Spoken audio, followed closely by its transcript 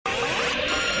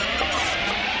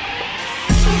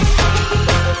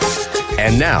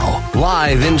And now,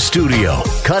 live in studio,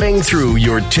 cutting through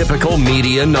your typical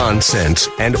media nonsense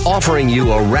and offering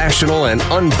you a rational and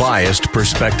unbiased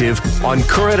perspective on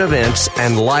current events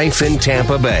and life in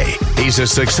Tampa Bay. He's a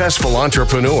successful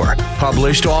entrepreneur,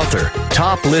 published author,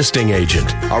 top listing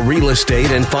agent, a real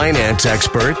estate and finance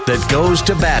expert that goes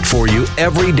to bat for you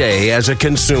every day as a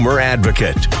consumer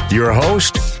advocate. Your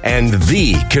host and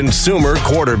the consumer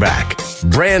quarterback,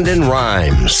 Brandon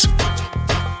Rhymes.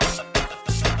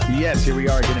 Yes, here we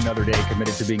are again another day,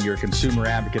 committed to being your consumer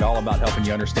advocate, all about helping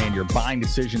you understand your buying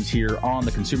decisions here on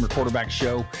the Consumer Quarterback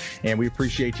Show. And we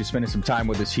appreciate you spending some time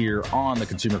with us here on the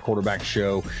Consumer Quarterback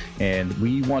Show. And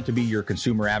we want to be your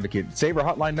consumer advocate. Save our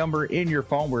hotline number in your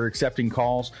phone. We're accepting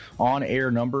calls. On-air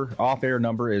number, off-air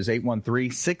number is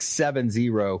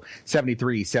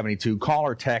 813-670-7372. Call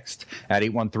or text at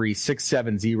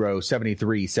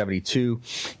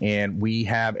 813-670-7372. And we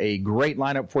have a great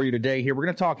lineup for you today here. We're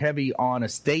going to talk heavy on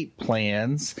estate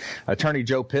plans. Attorney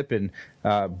Joe Pippin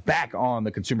back on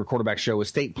the Consumer Quarterback Show.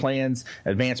 Estate plans,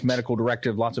 advanced medical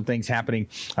directive, lots of things happening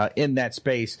in that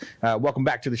space. Welcome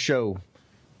back to the show,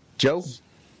 Joe.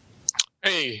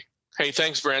 Hey,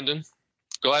 thanks, Brandon.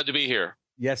 Glad to be here.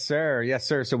 Yes, sir. Yes,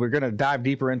 sir. So we're going to dive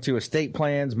deeper into estate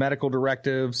plans, medical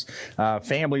directives,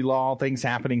 family law, things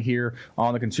happening here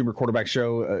on the Consumer Quarterback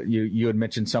Show. You had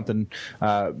mentioned something,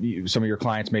 some of your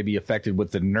clients may be affected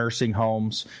with the nursing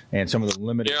homes and some of the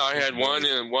limited. Yeah, I had one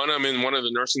in one of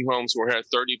the nursing homes where I had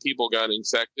 30 people got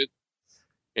infected,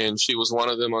 and she was one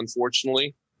of them,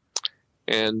 unfortunately.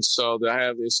 And so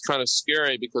it's kind of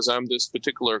scary because I'm this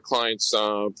particular client's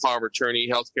power of attorney,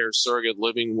 healthcare surrogate,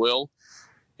 living will.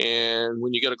 And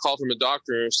when you get a call from a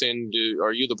doctor saying,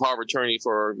 are you the power of attorney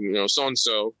for,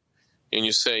 so-and-so? And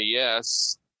you say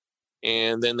yes.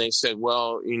 And then they said,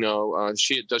 well, does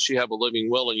she have a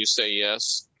living will? And you say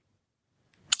yes.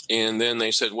 And then they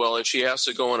said, well, if she has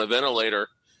to go on a ventilator,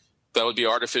 that would be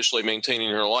artificially maintaining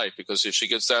her life, because if she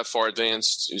gets that far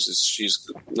advanced, she's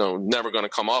never going to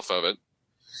come off of it.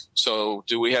 So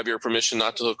do we have your permission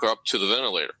not to hook her up to the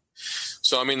ventilator?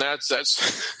 So, I mean, that's I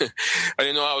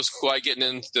didn't know I was quite getting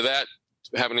into that,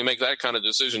 having to make that kind of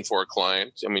decision for a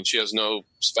client. I mean, she has no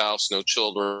spouse, no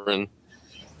children,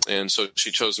 and so she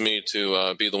chose me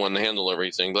to be the one to handle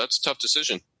everything. But that's a tough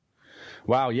decision.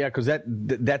 Wow, yeah, because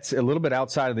that's a little bit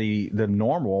outside of the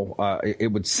normal,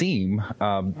 it would seem.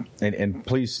 And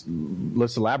please,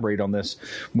 let's elaborate on this.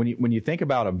 When you think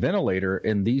about a ventilator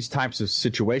in these types of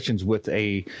situations with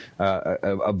a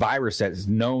virus that is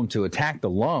known to attack the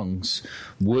lungs,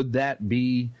 would that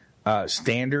be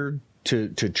standard to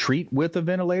treat with a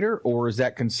ventilator, or is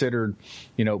that considered,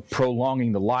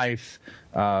 prolonging the life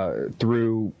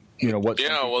through?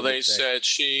 Well, they said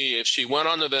if she went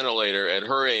on the ventilator at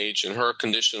her age and her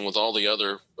condition with all the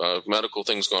other medical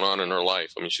things going on in her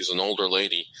life. I mean, she's an older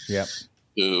lady. Yep.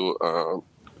 Who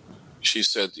she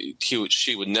said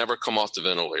she would never come off the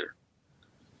ventilator.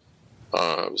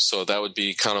 So that would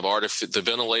be kind of the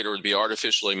ventilator would be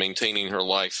artificially maintaining her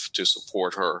life to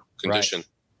support her condition.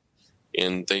 Right.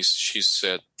 And she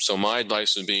said, so my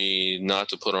advice would be not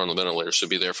to put her on the ventilator. She'll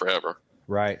be there forever.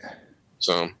 Right.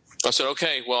 So I said,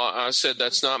 okay, well, I said,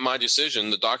 that's not my decision.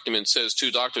 The document says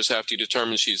 2 doctors have to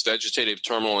determine she's vegetative,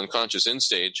 terminal, and conscious end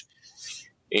stage.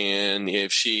 And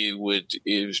if she's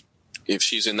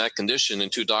in that condition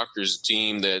and 2 doctors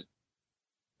deem that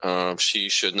she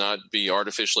should not be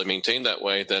artificially maintained that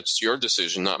way, that's your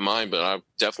decision, not mine. But I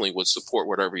definitely would support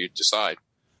whatever you decide.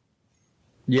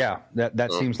 Yeah,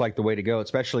 that seems like the way to go,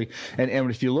 especially. And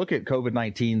if you look at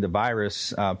COVID-19, the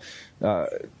virus,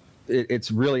 it's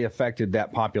really affected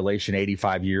that population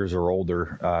 85 years or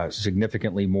older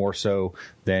significantly more so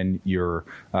than your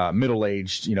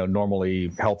middle-aged,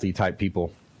 normally healthy type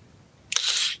people.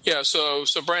 Yeah. So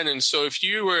Brandon, if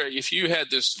you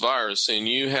had this virus and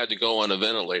you had to go on a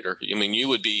ventilator, I mean, you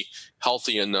would be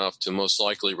healthy enough to most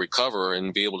likely recover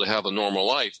and be able to have a normal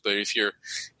life. But if you're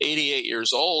 88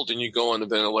 years old and you go on a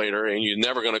ventilator and you're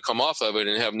never going to come off of it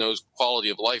and have no quality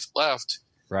of life left,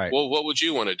 right? Well, what would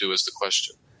you want to do is the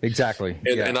question. Exactly.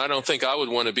 And I don't think I would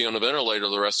want to be on a ventilator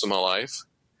the rest of my life.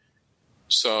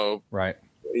 So, right.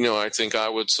 I think I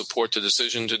would support the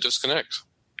decision to disconnect.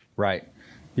 Right.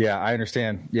 Yeah, I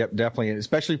understand. Yep, definitely.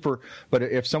 Especially but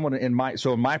if someone in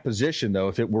my position, though,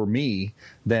 if it were me,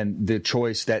 then the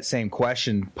choice, that same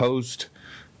question posed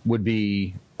would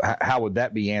be, how would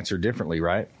that be answered differently,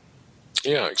 right?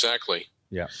 Yeah, exactly.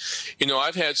 Yeah.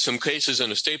 I've had some cases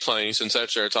in estate planning, since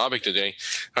that's our topic today.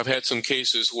 I've had some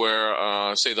cases where,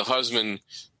 say the husband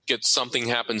something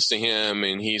happens to him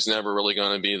and he's never really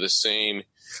going to be the same.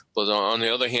 But on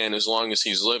the other hand, as long as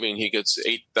he's living, he gets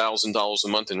 $8,000 a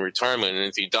month in retirement. And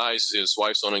if he dies, his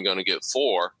wife's only going to get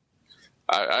 $4,000.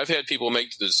 I've had people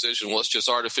make the decision, well, let's just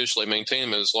artificially maintain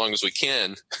them as long as we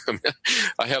can.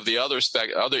 I have the other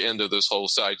end of this whole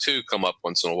side too come up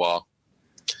once in a while.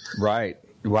 Right.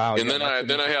 Wow. And then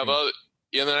I have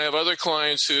other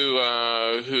clients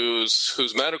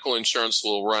whose medical insurance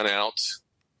will run out.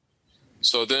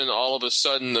 So then all of a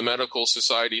sudden the medical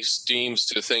society seems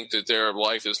to think that their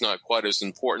life is not quite as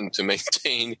important to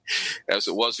maintain as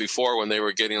it was before when they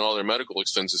were getting all their medical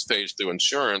expenses paid through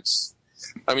insurance.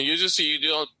 I mean,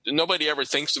 nobody ever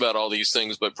thinks about all these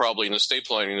things, but probably an estate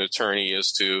planning attorney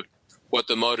as to what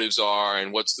the motives are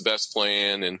and what's the best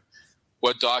plan and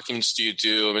what documents do you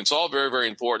do. I mean, it's all very, very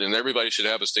important, and everybody should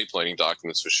have estate planning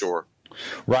documents for sure.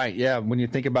 Right. Yeah. When you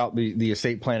think about the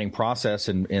estate planning process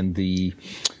and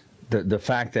the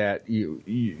fact that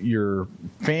your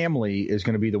family is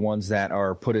going to be the ones that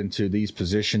are put into these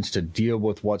positions to deal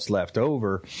with what's left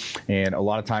over, and a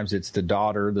lot of times it's the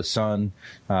daughter, the son,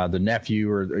 the nephew,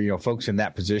 or folks in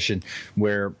that position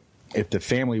where if the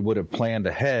family would have planned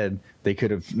ahead, they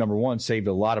could have, number one, saved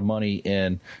a lot of money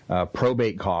in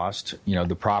probate cost,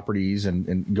 the properties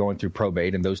and going through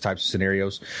probate and those types of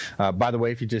scenarios. By the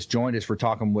way, if you just joined us, we're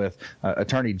talking with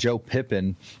attorney Joe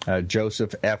Pippin,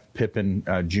 Joseph F. Pippin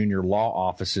Jr. Law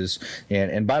Offices.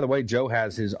 And by the way, Joe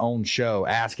has his own show,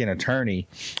 Ask an Attorney,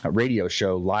 a radio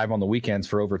show live on the weekends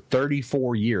for over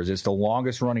 34 years. It's the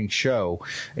longest running show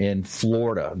in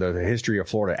Florida, the history of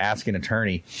Florida, Ask an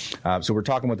Attorney. So we're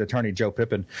talking with attorney Joe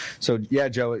Pippin. So, yeah,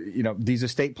 Joe, these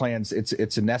estate plans,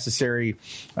 it's a necessary,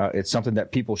 it's something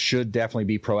that people should definitely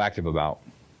be proactive about.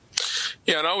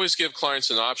 Yeah, and I always give clients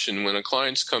an option. When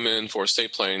clients come in for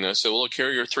estate planning, I say, well, look, here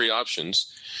are your three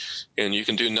options, and you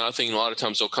can do nothing. A lot of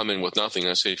times they'll come in with nothing.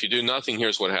 I say, if you do nothing,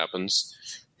 here's what happens.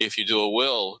 If you do a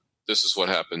will, this is what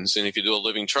happens. And if you do a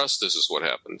living trust, this is what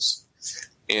happens.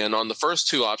 And on the first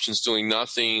two options, doing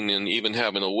nothing and even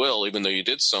having a will, even though you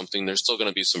did something, there's still going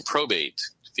to be some probate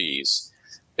fees.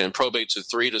 And probate's a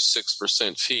 3 to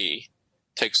 6% fee.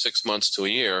 Takes 6 months to a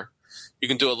year. You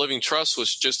can do a living trust with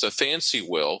just a fancy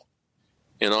will.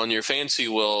 And on your fancy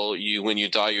will, when you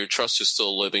die, your trust is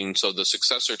still living. So the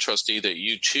successor trustee that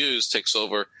you choose takes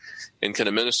over and can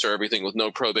administer everything with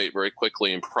no probate very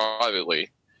quickly and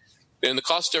privately. And the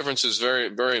cost difference is very,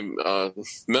 very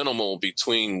minimal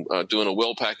between doing a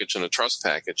will package and a trust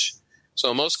package.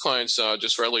 So most clients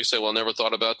just readily say, well, I never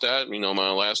thought about that.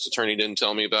 My last attorney didn't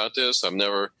tell me about this. I've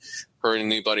never heard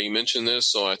anybody mention this.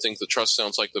 So I think the trust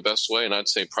sounds like the best way. And I'd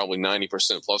say probably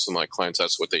 90% plus of my clients,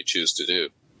 that's what they choose to do.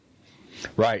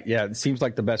 Right. Yeah. It seems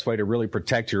like the best way to really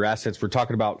protect your assets. We're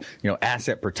talking about,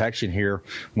 asset protection here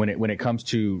when it comes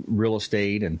to real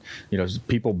estate, and,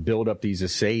 people build up these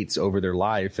estates over their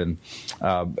life. And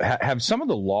have some of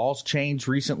the laws changed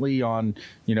recently on,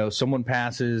 someone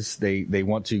passes, they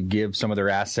want to give some of their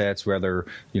assets, whether,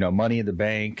 money in the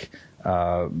bank,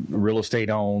 real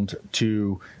estate owned,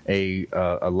 to a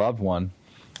loved one.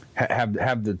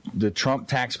 Have the Trump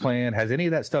tax plan, has any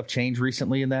of that stuff changed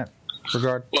recently in that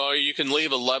regard? Well, you can leave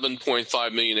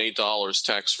 $11.5 million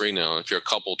tax-free now if you're a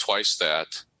couple twice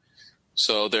that.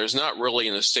 So there's not really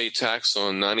an estate tax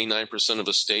on 99% of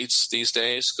estates these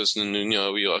days, because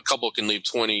a couple can leave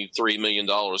 $23 million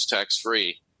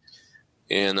tax-free,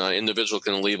 and an individual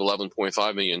can leave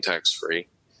 $11.5 million tax-free.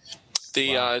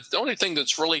 The only thing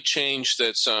that's really changed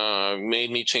that's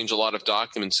made me change a lot of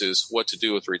documents is what to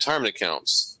do with retirement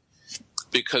accounts.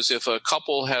 Because if a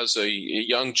couple has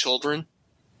young children,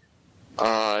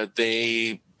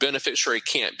 the beneficiary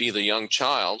can't be the young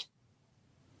child,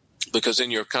 because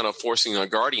then you're kind of forcing a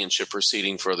guardianship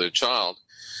proceeding for the child.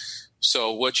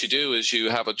 So what you do is you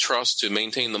have a trust to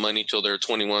maintain the money till they're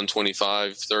 21,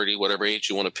 25, 30, whatever age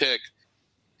you want to pick.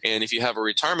 And if you have a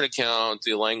retirement account,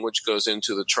 the language goes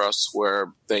into the trust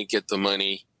where they get the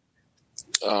money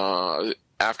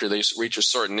after they reach a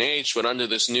certain age. But under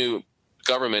this new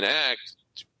government act,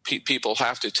 people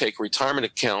have to take retirement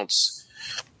accounts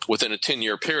within a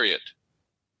 10-year period.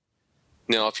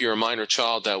 Now, if you're a minor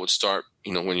child, that would start,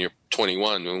 when you're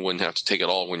 21. You wouldn't have to take it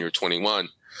all when you're 21.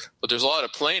 But there's a lot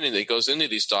of planning that goes into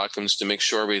these documents to make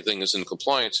sure everything is in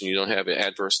compliance and you don't have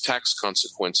adverse tax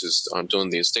consequences on doing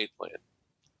the estate plan.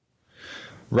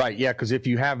 Right, yeah, because if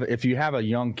you have a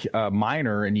young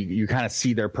minor and you kind of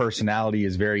see their personality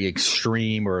as very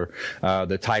extreme, or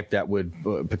the type that would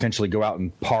potentially go out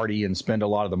and party and spend a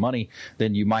lot of the money,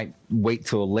 then you might wait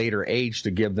till a later age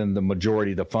to give them the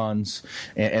majority of the funds,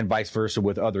 and vice versa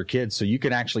with other kids. So you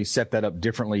can actually set that up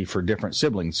differently for different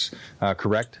siblings,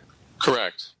 correct?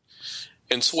 Correct.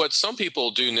 And so what some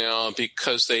people do now,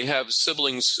 because they have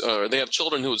siblings, they have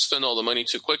children who would spend all the money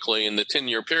too quickly, and the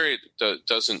 10-year period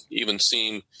doesn't even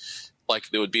seem like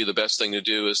it would be the best thing to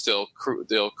do is they'll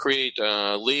create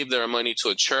leave their money to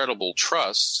a charitable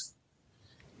trust,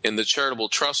 and the charitable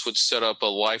trust would set up a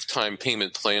lifetime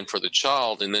payment plan for the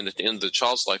child, and then at the end of the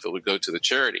child's life, it would go to the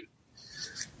charity.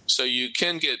 So you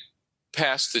can get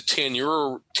past the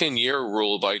 10-year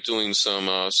rule by doing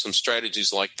some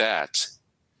strategies like that,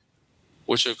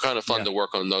 which are kind of fun to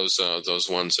work on those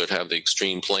ones that have the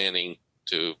extreme planning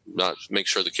to not make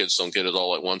sure the kids don't get it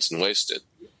all at once and waste it.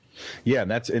 Yeah,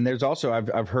 and there's also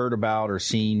I've heard about or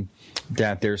seen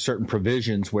that there's certain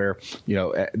provisions where, you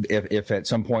know, if at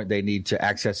some point they need to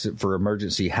access it for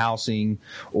emergency housing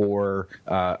or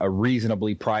a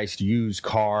reasonably priced used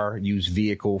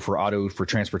vehicle for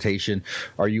transportation,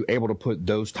 are you able to put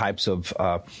those types of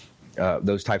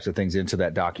things into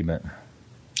that document?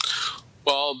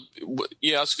 Well,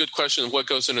 yeah, that's a good question. What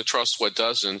goes in a trust, what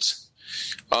doesn't?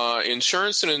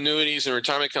 Insurance and annuities and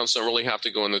retirement accounts don't really have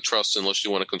to go in the trust unless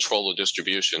you want to control the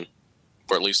distribution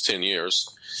for at least 10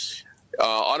 years.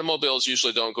 Automobiles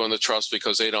usually don't go in the trust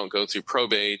because they don't go through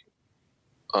probate.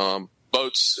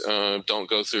 Boats don't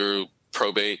go through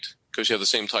probate because you have the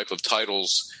same type of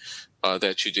titles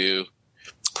that you do.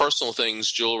 Personal things,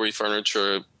 jewelry,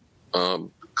 furniture,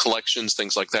 collections,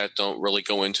 things like that don't really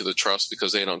go into the trust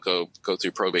because they don't go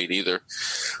through probate either.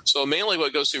 So mainly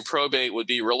what goes through probate would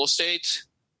be real estate,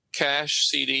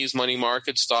 cash, CDs, money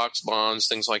market, stocks, bonds,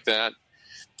 things like that.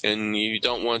 And you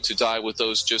don't want to die with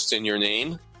those just in your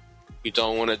name. You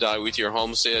don't want to die with your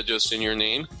homestead just in your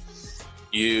name.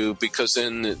 Because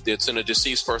then it's in a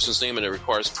deceased person's name and it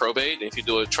requires probate. And if you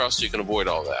do a trust, you can avoid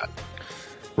all that.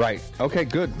 Right. Okay,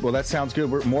 good. Well, that sounds good.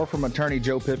 We're more from attorney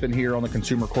Joe Pippin here on the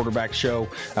Consumer Quarterback Show.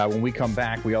 When we come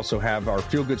back, we also have our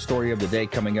feel-good story of the day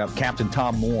coming up. Captain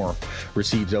Tom Moore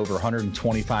receives over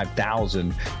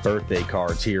 125,000 birthday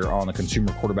cards here on the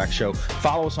Consumer Quarterback Show.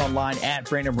 Follow us online at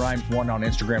Brandon Rhymes1 on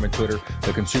Instagram and Twitter,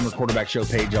 the Consumer Quarterback Show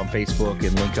page on Facebook,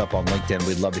 and link up on LinkedIn.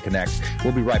 We'd love to connect.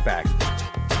 We'll be right back.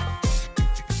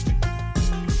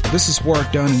 This is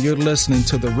Work Done, and you're listening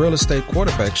to the Real Estate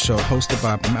Quarterback Show hosted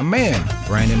by my man,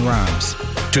 Brandon Rhymes.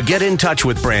 To get in touch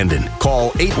with Brandon,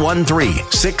 call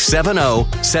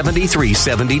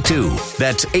 813-670-7372.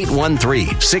 That's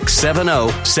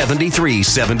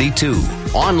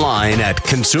 813-670-7372. Online at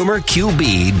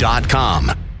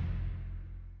consumerqb.com.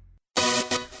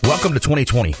 Welcome to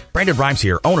 2020. Brandon Rhymes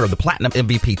here, owner of the Platinum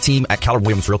MVP team at Keller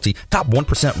Williams Realty, top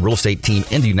 1% real estate team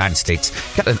in the United States.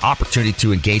 Got an opportunity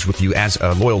to engage with you as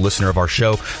a loyal listener of our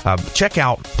show. Check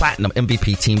out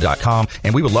PlatinumMVPteam.com,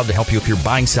 and we would love to help you if you're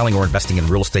buying, selling, or investing in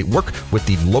real estate. Work with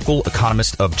the local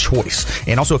economist of choice.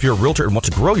 And also, if you're a realtor and want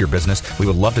to grow your business, we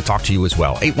would love to talk to you as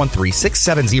well.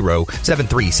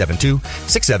 813-670-7372,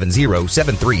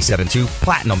 670-7372,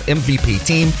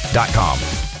 PlatinumMVPteam.com.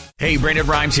 Hey, Brandon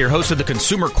Rhymes here, host of the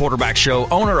Consumer Quarterback Show,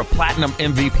 owner of Platinum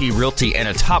MVP Realty, and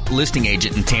a top listing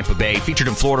agent in Tampa Bay, featured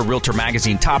in Florida Realtor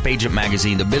Magazine, Top Agent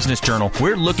Magazine, The Business Journal.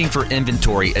 We're looking for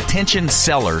inventory. Attention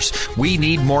sellers. We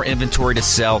need more inventory to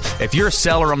sell. If you're a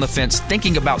seller on the fence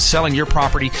thinking about selling your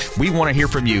property, we want to hear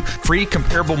from you. Free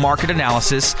comparable market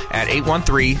analysis at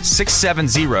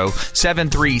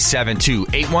 813-670-7372.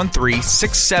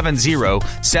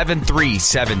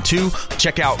 813-670-7372.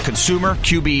 Check out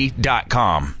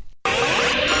consumerqb.com.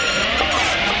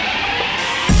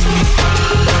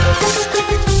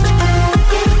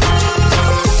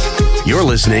 You're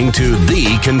listening to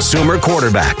The Consumer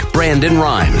Quarterback, Brandon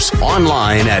Rhymes,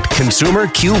 online at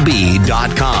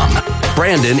consumerqb.com.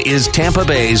 Brandon is Tampa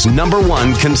Bay's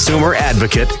 #1 consumer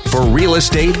advocate for real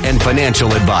estate and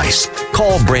financial advice.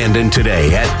 Call Brandon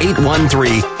today at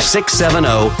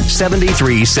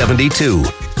 813-670-7372.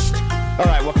 All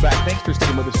right, welcome back. Thanks for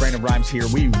sticking with us. Brandon Rhymes here.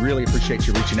 We really appreciate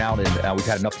you reaching out, and we've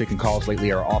had an uptick in calls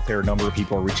lately. Our off-air number of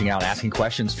people are reaching out, asking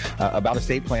questions about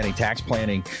estate planning, tax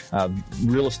planning,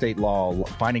 real estate law,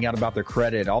 finding out about their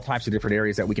credit, all types of different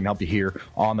areas that we can help you here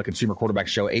on the Consumer Quarterback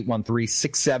Show.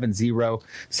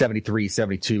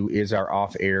 813-670-7372 is our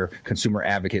off-air consumer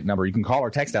advocate number. You can call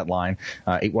or text that line,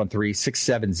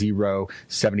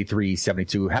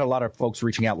 813-670-7372. Had a lot of folks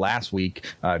reaching out last week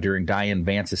during Diane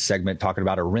Vance's segment talking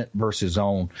about a rent versus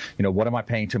own. You know, what am I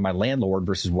paying to my landlord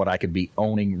versus what I could be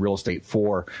owning real estate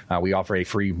for? We offer a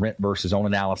free rent versus own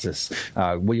analysis.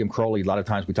 William Crowley, a lot of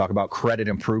times we talk about credit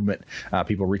improvement,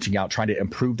 people reaching out, trying to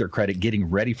improve their credit, getting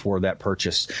ready for that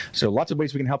purchase. So lots of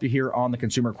ways we can help you here on the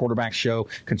Consumer Quarterback Show.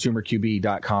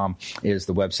 ConsumerQB.com is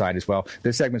the website as well.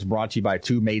 This segment is brought to you by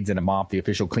Two Maids and a Mop. The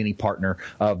official cleaning partner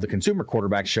of the Consumer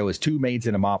Quarterback Show is Two Maids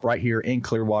and a Mop right here in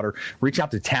Clearwater. Reach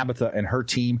out to Tabitha and her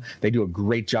team. They do a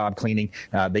great job cleaning.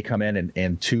 They come in in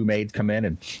and 2 maids come in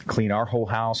and clean our whole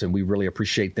house, and we really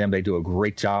appreciate them. They do a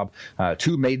great job.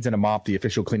 2 Maids and a Mop, the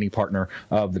official cleaning partner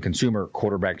of the Consumer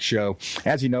Quarterback Show.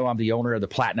 As you know, I'm the owner of the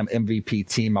Platinum MVP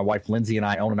team. My wife Lindsay and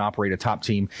I own and operate a top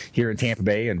team here in Tampa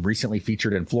Bay, and recently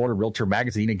featured in Florida Realtor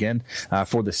Magazine again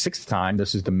for the 6th time.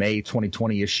 This is the May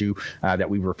 2020 issue that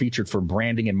we were featured for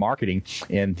branding and marketing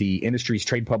in the industry's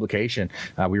trade publication.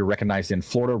 We were recognized in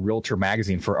Florida Realtor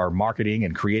Magazine for our marketing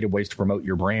and creative ways to promote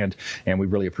your brand, and we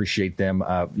really appreciate them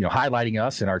highlighting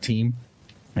us and our team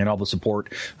and all the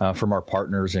support from our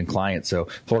partners and clients. So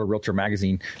Florida Realtor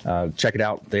Magazine, check it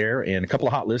out there. And a couple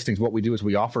of hot listings. What we do is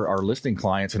we offer our listing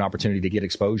clients an opportunity to get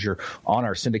exposure on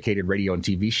our syndicated radio and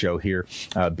TV show here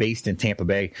based in Tampa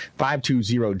Bay,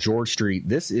 520 George Street.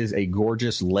 This is a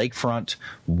gorgeous lakefront,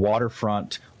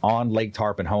 waterfront, on Lake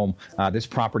Tarpon home. This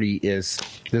property is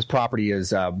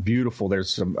beautiful.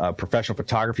 There's some professional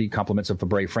photography, compliments of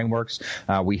Fabre Frameworks.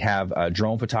 We have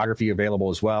drone photography available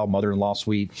as well. Mother-in-law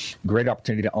suite. Great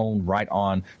opportunity to own right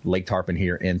on Lake Tarpon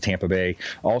here in Tampa Bay.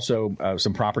 Also,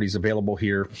 some properties available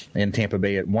here in Tampa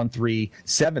Bay at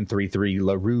 13733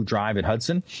 LaRue Drive in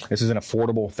Hudson. This is an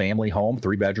affordable family home,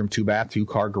 3-bedroom, 2-bath,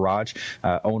 2-car garage.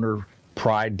 Owner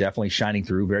pride definitely shining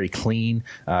through. Very clean,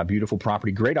 beautiful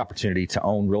property. Great opportunity to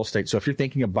own real estate. So if you're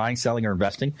thinking of buying, selling, or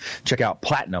investing, check out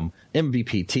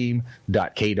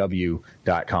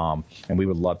platinummvpteam.kw.com. And we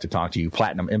would love to talk to you.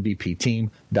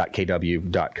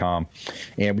 platinummvpteam.kw.com.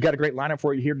 And we got a great lineup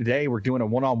for you here today. We're doing a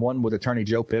one-on-one with attorney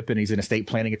Joe Pippin. He's an estate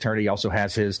planning attorney. He also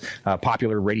has his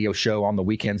popular radio show on the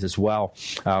weekends as well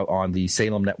on the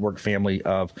Salem Network family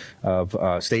of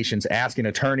stations. Ask an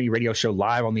Attorney radio show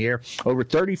live on the air. Over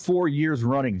 34 years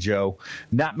running, Joe.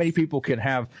 Not many people can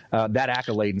have that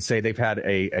accolade and say they've had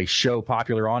a show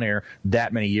popular on air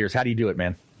that many years. How do you do it,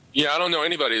 man? Yeah, I don't know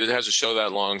anybody that has a show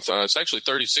that long. It's actually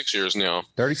 36 years now.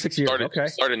 36 years, okay.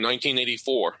 Started in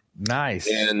 1984. Nice.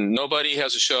 And nobody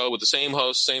has a show with the same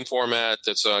host, same format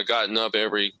that's gotten up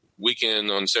every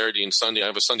weekend on Saturday and Sunday. I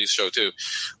have a Sunday show too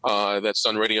that's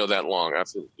done radio that long.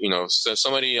 So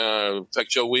somebody like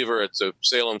Joe Weaver at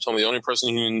Salem told me the only person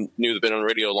who knew that been on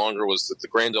radio longer was the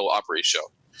Grand Ole Opry show.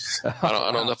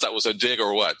 I don't know if that was a dig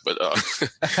or what, but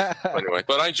anyway.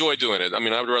 But I enjoy doing it. I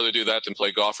mean, I would rather do that than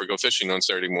play golf or go fishing on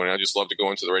Saturday morning. I just love to go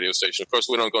into the radio station. Of course,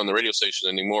 we don't go on the radio station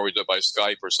anymore. We do it by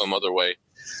Skype or some other way.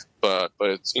 But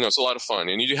it's it's a lot of fun,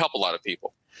 and you do help a lot of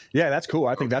people. Yeah, that's cool.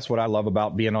 I think that's what I love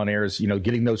about being on air is,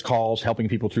 getting those calls, helping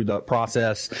people through the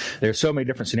process. There's so many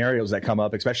different scenarios that come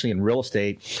up, especially in real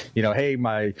estate. Hey,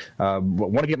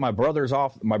 want to get my brother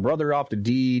off the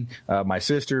deed, my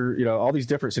sister, all these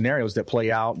different scenarios that play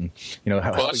out. And,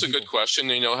 well, that's a good question.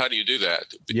 How do you do that?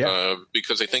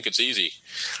 Because they think it's easy.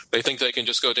 They think they can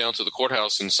just go down to the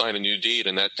courthouse and sign a new deed,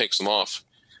 and that takes them off.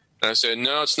 And I said,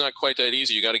 no, it's not quite that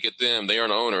easy. You got to get them. They are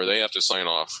an owner. They have to sign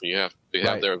off. You have to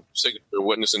have their signature,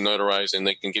 witness, and notarized, and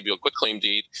they can give you a quick claim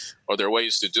deed, or there are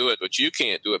ways to do it, but you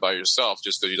can't do it by yourself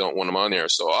just because you don't want them on there.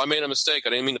 So I made a mistake. I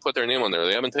didn't mean to put their name on there.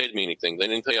 They haven't paid me anything. They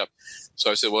didn't pay up.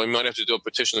 So I said, well, you might have to do a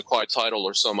petition to quiet title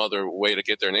or some other way to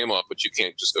get their name off, but you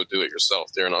can't just go do it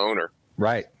yourself. They're an owner.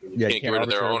 Right. Yeah, you can't get rid of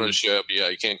their ownership. Yeah,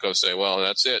 you can't go say, well,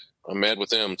 that's it. I'm mad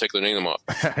with them. Take their name off.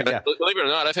 Believe it or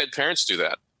not, I've had parents do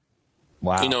that.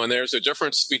 Wow. And there's a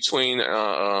difference between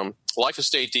life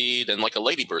estate deed and like a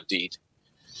ladybird deed.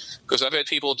 Because I've had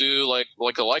people do like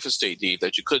a life estate deed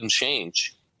that you couldn't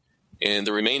change, and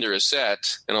the remainder is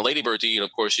set. And a ladybird deed,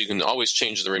 of course, you can always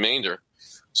change the remainder.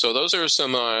 So those are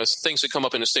some things that come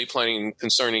up in estate planning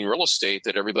concerning real estate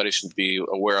that everybody should be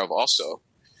aware of also.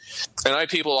 And I have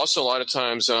people also a lot of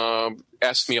times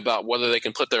ask me about whether they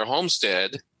can put their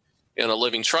homestead in a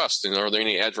living trust, and are there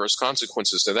any adverse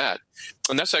consequences to that?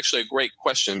 And that's actually a great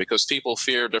question because people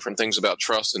fear different things about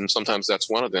trust, and sometimes that's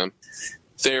one of them.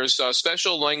 There's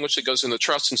special language that goes in the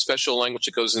trust and special language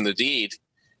that goes in the deed,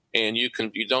 and you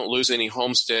don't lose any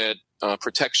homestead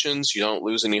protections, you don't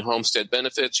lose any homestead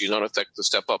benefits, you don't affect the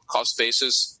step-up cost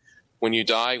basis when you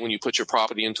die, when you put your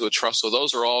property into a trust. So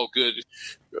those are all good.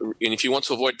 And if you want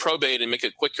to avoid probate and make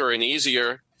it quicker and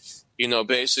easier,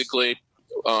 basically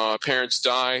parents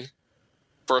die,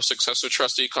 first successor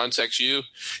trustee contacts you,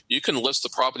 you can list the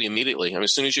property immediately. I mean,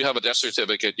 as soon as you have a death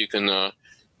certificate, you can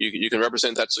you can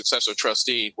represent that successor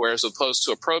trustee, whereas opposed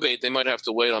to a probate, they might have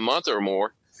to wait a month or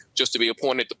more just to be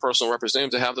appointed the personal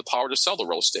representative to have the power to sell the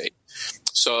real estate.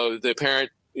 So the parent,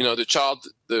 the child,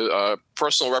 the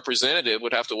personal representative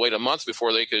would have to wait a month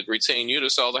before they could retain you to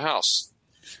sell the house.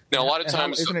 Now, a lot of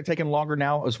times... Isn't it taking longer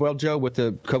now as well, Joe, with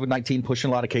the COVID-19 pushing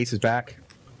a lot of cases back?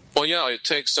 Well, yeah, it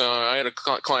takes I had a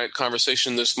client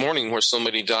conversation this morning where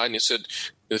somebody died, and he said,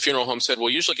 The funeral home said, well,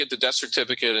 you usually get the death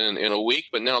certificate in a week,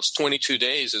 but now it's 22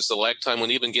 days is the lag time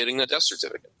when even getting the death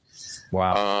certificate.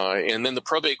 Wow. And then the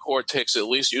probate court takes at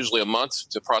least usually a month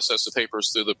to process the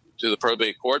papers through the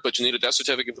probate court, but you need a death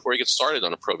certificate before you get started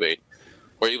on a probate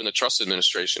or even the trust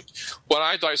administration. What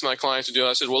I advise my clients to do,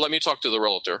 I said, well, let me talk to the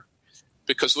realtor,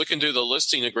 because we can do the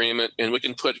listing agreement and we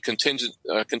can put contingent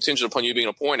upon you being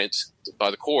appointed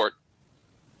by the court,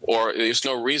 or there's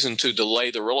no reason to delay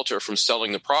the realtor from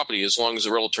selling the property as long as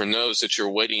the realtor knows that you're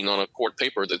waiting on a court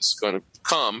paper that's going to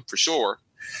come for sure,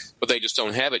 but they just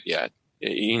don't have it yet.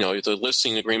 The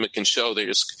listing agreement can show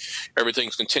that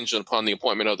everything's contingent upon the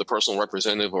appointment of the personal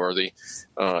representative or the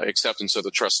acceptance of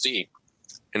the trustee.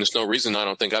 And there's no reason, I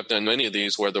don't think I've done many of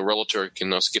these, where the realtor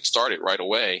can get started right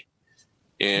away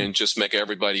and just make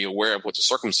everybody aware of what the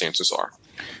circumstances are.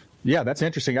 Yeah, that's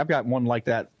interesting. I've got one like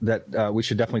that we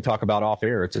should definitely talk about off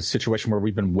air. It's a situation where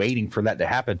we've been waiting for that to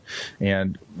happen.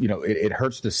 And, it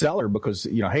hurts the seller because,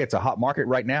 hey, it's a hot market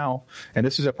right now. And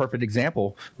this is a perfect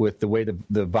example with the way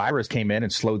the virus came in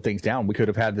and slowed things down. We could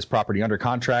have had this property under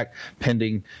contract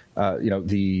pending,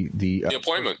 the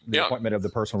appointment. Appointment of the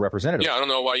personal representative. Yeah, I don't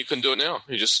know why you couldn't do it now.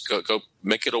 You just go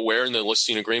make it aware in the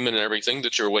listing agreement and everything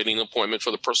that you're awaiting an appointment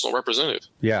for the personal representative.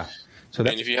 Yeah. So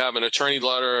and if you have an attorney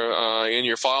letter in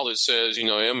your file that says,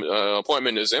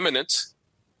 appointment is imminent,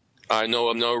 I know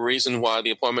of no reason why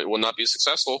the appointment will not be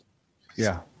successful.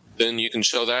 Yeah. Then you can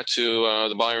show that to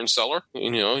the buyer and seller,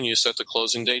 and you set the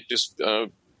closing date just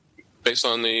based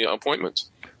on the appointment.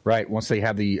 Right. Once they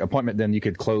have the appointment, then you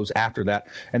could close after that.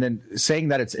 And then saying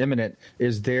that it's imminent,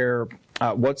 is there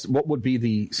what would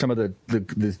be some of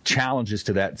the challenges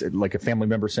to that? Like a family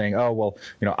member saying, oh, well,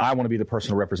 I want to be the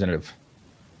personal representative.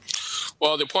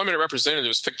 Well, the appointment of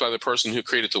representative is picked by the person who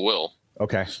created the will.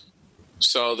 Okay.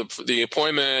 So the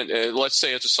appointment, let's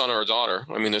say it's a son or a daughter.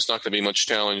 I mean, there's not going to be much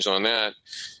challenge on that.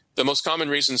 The most common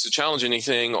reasons to challenge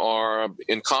anything are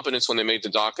incompetence when they made the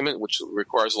document, which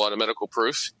requires a lot of medical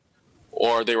proof,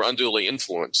 or they were unduly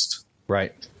influenced.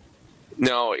 Right.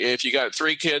 Now, if you got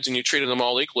 3 kids and you treated them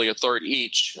all equally, a third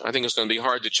each, I think it's going to be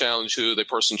hard to challenge who the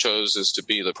person chose as to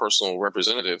be the personal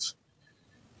representative.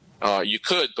 You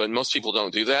could, but most people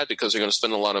don't do that because they're going to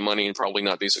spend a lot of money and probably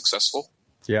not be successful.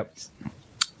 Yep.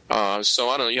 So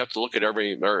I don't know. You have to look at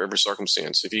every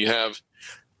circumstance. If you have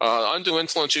undue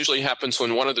influence, usually happens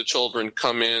when one of the children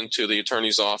come into the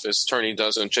attorney's office. Attorney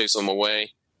doesn't chase them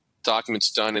away. Document's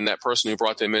done, and that person who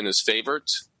brought them in is favored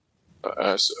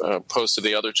as opposed to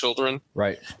the other children.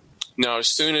 Right. Now, as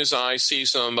soon as I see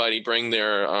somebody bring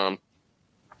their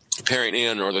parent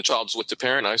in, or the child's with the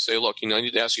parent, I say, look, I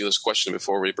need to ask you this question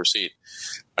before we proceed.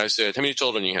 I said, how many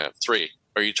children do you have? 3.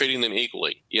 Are you treating them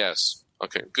equally? Yes.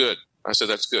 Okay, good. I said,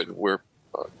 that's good.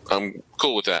 I'm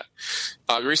cool with that.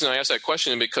 The reason I asked that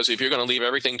question is because if you're going to leave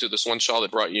everything to this one child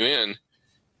that brought you in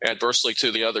adversely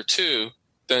to the other 2,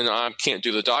 then I can't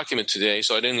do the document today.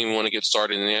 So I didn't even want to get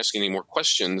started and ask any more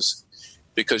questions,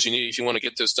 because if you want to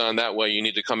get this done that way, you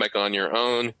need to come back on your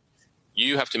own.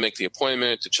 You have to make the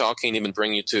appointment. The child can't even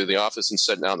bring you to the office and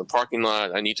sit down in the parking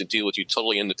lot. I need to deal with you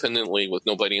totally independently with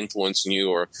nobody influencing you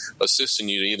or assisting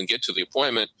you to even get to the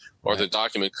appointment, or the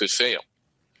document could fail.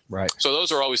 Right. So those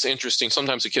are always interesting.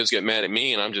 Sometimes the kids get mad at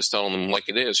me, and I'm just telling them like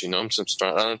it is.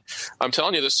 I'm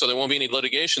telling you this so there won't be any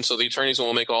litigation, so the attorneys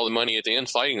won't make all the money at the end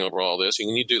fighting over all this.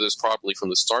 You need to do this properly from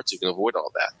the start so you can avoid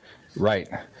all that. Right.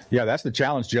 Yeah, that's the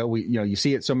challenge, Joe. You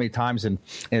see it so many times in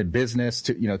business.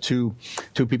 Two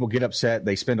people get upset.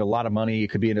 They spend a lot of money. It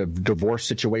could be in a divorce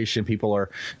situation. People are,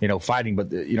 fighting,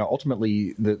 but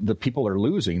ultimately the people are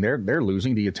losing. They're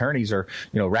losing. The attorneys are,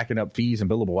 racking up fees and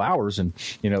billable hours, and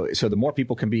so the more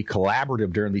people can be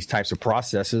collaborative during these types of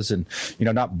processes, and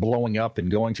not blowing up and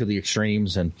going to the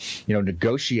extremes, and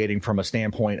negotiating from a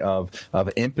standpoint of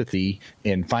empathy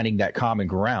and finding that common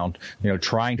ground.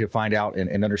 Trying to find out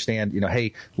and understand.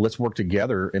 Hey, let's work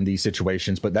together in these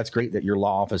situations. But that's great that your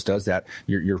law office does that.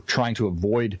 You're trying to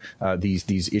avoid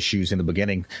these issues in the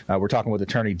beginning. We're talking with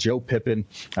attorney Joe Pippin,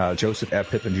 Joseph F.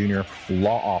 Pippin Jr.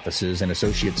 Law Offices and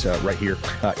Associates right here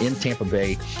in Tampa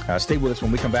Bay. Stay with us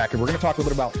when we come back, and we're going to talk a little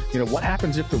bit about what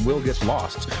happens if the will gets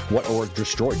lost, or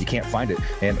destroyed. You can't find it,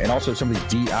 and also some of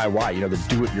these DIY,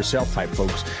 the do-it-yourself type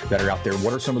folks that are out there.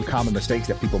 What are some of the common mistakes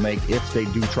that people make if they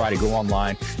do try to go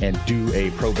online and do a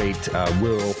probate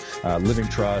will? Living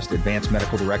trust, advanced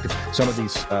medical directive, some of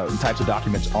these types of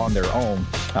documents on their own.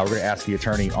 We're going to ask the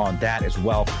attorney on that as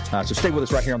well. So stay with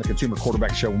us right here on the Consumer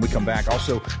Quarterback Show when we come back.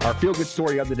 Also, our feel-good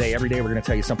story of the day. Every day we're going to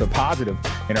tell you something positive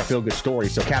in our feel-good story.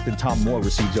 So Captain Tom Moore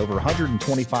receives over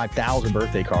 125,000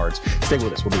 birthday cards. Stay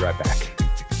with us. We'll be right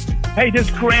back. Hey, this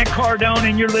is Grant Cardone,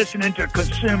 and you're listening to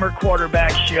Consumer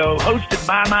Quarterback Show, hosted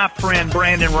by my friend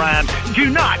Brandon Rhymes. Do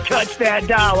not touch that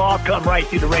dial. I'll come right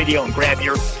through the radio and grab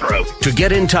your throat. To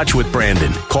get in touch with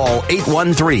Brandon, call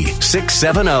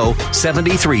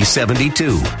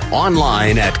 813-670-7372.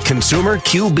 Online at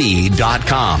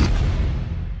consumerqb.com.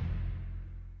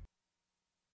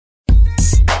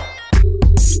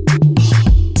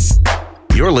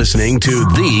 You're listening to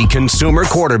the Consumer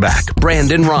Quarterback,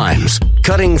 Brandon Rhymes,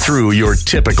 cutting through your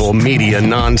typical media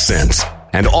nonsense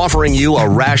and offering you a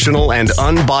rational and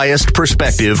unbiased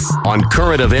perspective on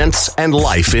current events and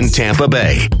life in Tampa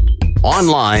Bay.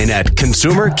 Online at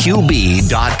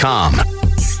consumerqb.com.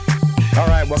 All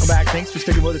right, welcome back. Thanks for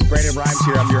sticking with us. Brandon Rhymes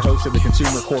here. I'm your host of the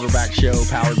Consumer Quarterback Show,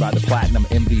 powered by the Platinum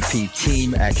MVP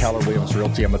team at Keller Williams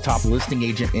Realty. I'm the top listing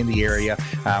agent in the area.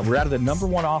 We're out of the number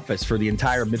one office for the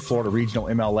entire Mid-Florida Regional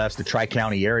MLS, the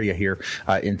Tri-County area here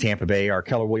in Tampa Bay. Our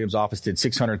Keller Williams office did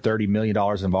 $630 million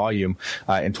in volume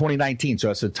in 2019,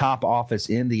 so it's the top office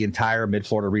in the entire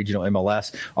Mid-Florida Regional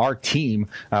MLS. Our team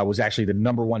was actually the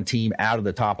number one team out of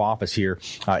the top office here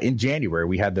in January.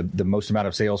 We had the most amount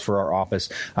of sales for our office,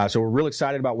 so we're really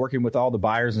excited about working with all the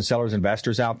buyers and sellers,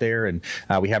 investors out there. And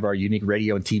we have our unique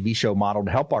radio and TV show model to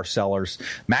help our sellers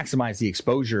maximize the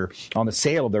exposure on the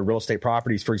sale of their real estate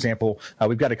properties. For example,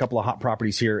 we've got a couple of hot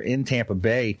properties here in Tampa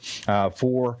Bay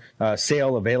for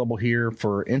sale, available here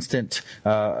for instant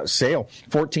sale.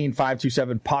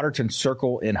 14527 Potterton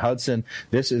Circle in Hudson.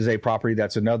 This is a property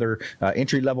that's another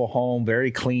entry-level home, very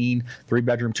clean,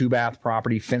 3-bedroom, 2-bath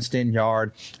property, fenced-in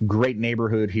yard, great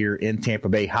neighborhood here in Tampa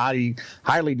Bay. Highly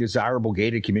desirable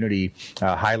gated community,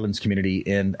 Highlands community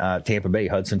in Tampa Bay,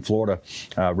 Hudson, Florida,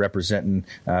 representing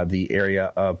the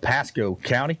area of Pasco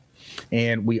County.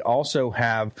 And we also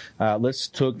have, let's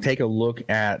take a look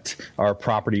at our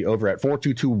property over at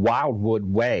 422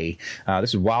 Wildwood Way.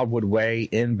 This is Wildwood Way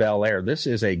in Bel Air. This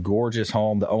is a gorgeous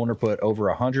home. The owner put over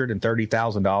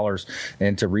 $130,000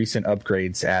 into recent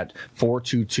upgrades at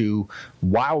 422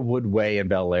 Wildwood Way in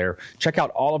Bel Air. Check out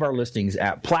all of our listings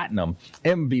at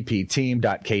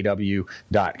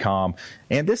platinummvpteam.kw.com.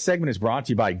 And this segment is brought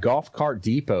to you by Golf Cart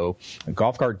Depot.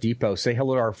 Golf Cart Depot. Say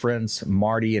hello to our friends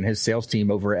Marty and his sales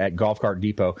team over at Golf Cart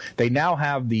Depot. They now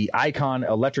have the Icon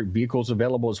electric vehicles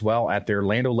available as well at their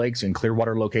Land O'Lakes and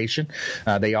Clearwater location.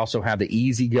 They also have the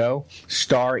Easy Go,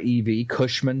 Star EV,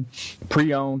 Cushman,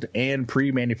 pre-owned and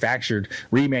remanufactured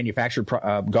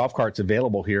golf carts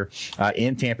available here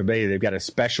in Tampa Bay. They've got a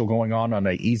special going on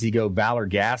the Easy Go Valor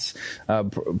Gas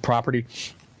property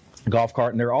golf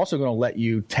cart, and they're also going to let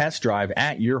you test drive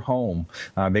at your home.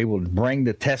 They will bring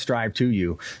the test drive to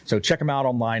you. So check them out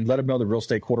online. Let them know the Real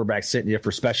Estate Quarterback sent you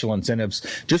for special incentives.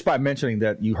 Just by mentioning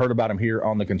that you heard about them here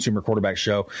on the Consumer Quarterback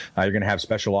Show, you're going to have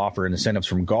special offer and incentives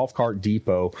from Golf Cart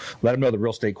Depot. Let them know the Real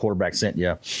Estate Quarterback sent you.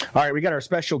 All right, we got our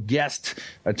special guest,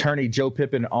 attorney Joe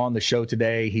Pippin, on the show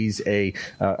today. He's a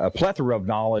plethora of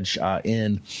knowledge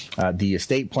in the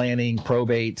estate planning,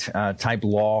 probate type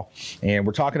law, and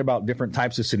we're talking about different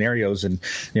types of scenarios. And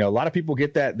a lot of people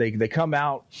get that they come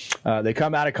out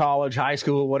of college, high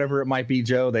school, whatever it might be,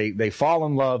 Joe. They fall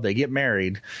in love, they get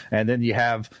married, and then you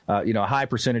have a high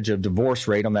percentage of divorce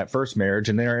rate on that first marriage,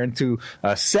 and they're into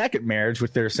a second marriage,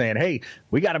 which they're saying, hey,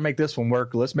 we got to make this one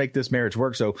work. Let's make this marriage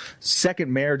work. So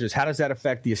second marriages, how does that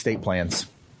affect the estate plans?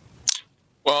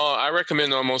 Well, I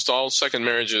recommend almost all second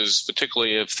marriages,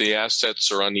 particularly if the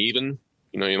assets are uneven.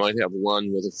 You might have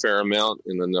one with a fair amount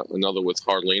and another with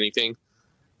hardly anything.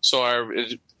 So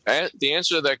the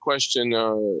answer to that question,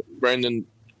 Brandon,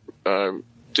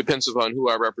 depends upon who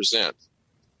I represent.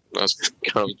 That's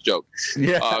kind of a joke.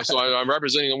 Yeah. So I'm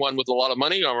representing the one with a lot of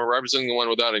money, or I'm representing the one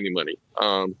without any money.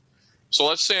 So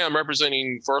let's say I'm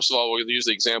representing, first of all, we'll use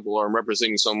the example, or I'm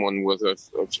representing someone with a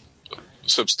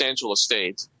substantial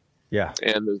estate. Yeah.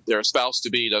 And their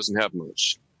spouse-to-be doesn't have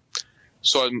much.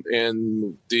 So,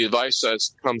 and the advice that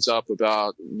comes up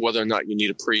about whether or not you need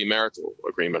a premarital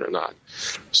agreement or not.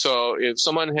 So if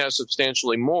someone has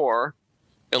substantially more,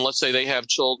 and let's say they have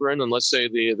children, and let's say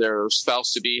their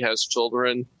spouse-to-be has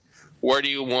children, where do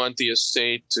you want the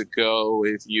estate to go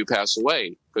if you pass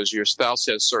away? Because your spouse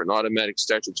has certain automatic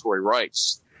statutory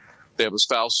rights. They have a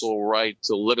spousal right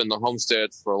to live in the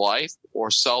homestead for life or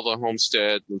sell the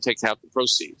homestead and take half the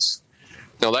proceeds.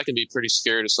 Now, that can be pretty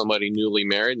scary to somebody newly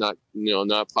married, not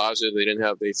positive.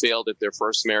 They failed at their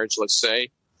first marriage, let's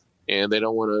say, and they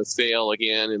don't want to fail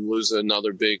again and lose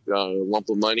another big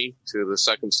lump of money to the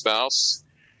second spouse.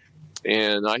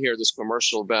 And I hear this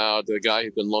commercial about the guy who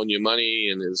can loan you money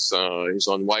and he's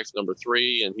on wife number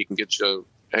 3, and he can get you.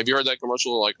 Have you heard that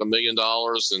commercial? Like $1 million,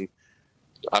 and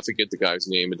I forget the guy's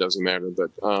name. It doesn't matter,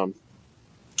 but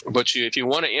But if you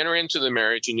want to enter into the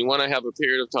marriage and you want to have a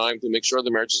period of time to make sure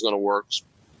the marriage is going to work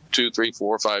 2, 3,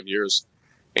 4, 5 years,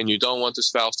 and you don't want the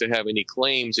spouse to have any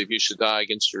claims if you should die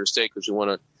against your estate because you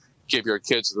want to give your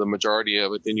kids the majority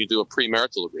of it, then you do a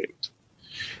premarital agreement.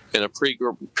 In a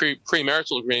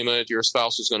premarital agreement, your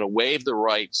spouse is going to waive the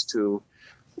rights to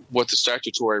what the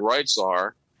statutory rights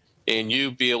are, and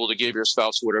you be able to give your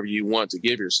spouse whatever you want to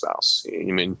give your spouse.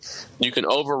 I mean, you can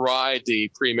override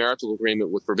the premarital agreement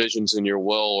with provisions in your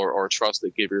will or trust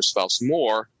that give your spouse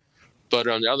more, but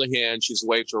on the other hand, she's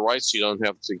waived her rights. You don't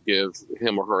have to give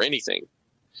him or her anything.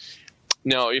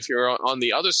 Now, if you're on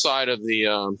the other side of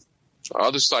this,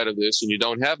 and you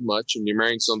don't have much, and you're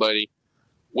marrying somebody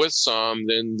with some,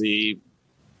 then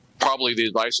probably the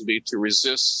advice would be to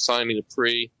resist signing a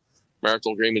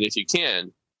premarital agreement if you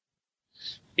can.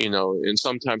 And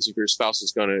sometimes if your spouse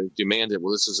is going to demand it,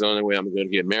 well, this is the only way I'm going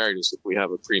to get married is if we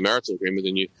have a premarital agreement,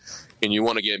 and you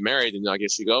want to get married, then I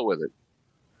guess you go with it.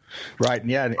 Right.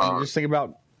 Yeah. And just think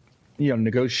about,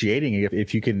 negotiating.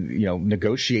 If you can,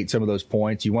 negotiate some of those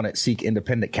points, you want to seek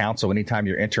independent counsel anytime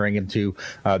you're entering into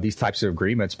these types of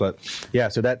agreements. But yeah,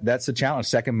 so that's the challenge.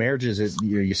 Second marriages is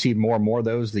you see more and more of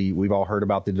those. We've all heard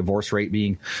about the divorce rate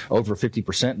being over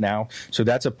 50% now. So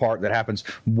that's a part that happens.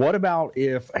 What about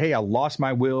if, hey, I lost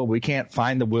my will, we can't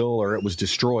find the will, or it was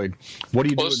destroyed? What do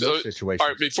you do in those situations? All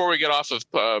right, before we get off of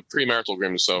premarital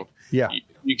agreements, yeah.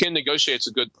 You can negotiate. It's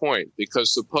a good point,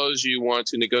 because suppose you want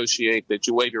to negotiate that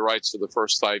you waive your rights for the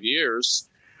first 5 years,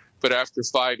 but after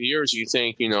 5 years you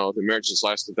think, the marriage has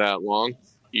lasted that long,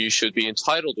 you should be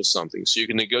entitled to something. So you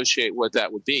can negotiate what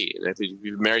that would be. And if you've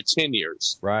been married 10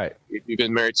 years, right? If you've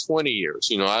been married 20 years,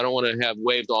 I don't want to have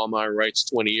waived all my rights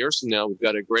 20 years from now. We've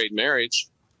got a great marriage.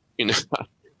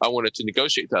 I wanted to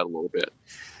negotiate that a little bit.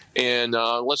 And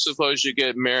let's suppose you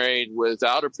get married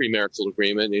without a premarital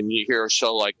agreement, and you hear a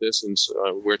show like this, and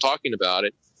we're talking about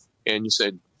it, and you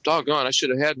say, "Doggone, I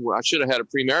should have had a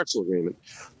premarital agreement."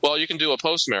 Well, you can do a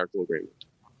postmarital agreement.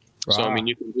 Wow. So,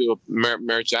 you can do a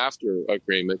marriage after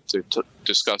agreement to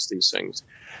discuss these things.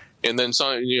 And then,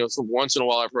 so once in a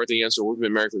while, I've heard the answer: "We've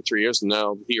been married for 3 years, and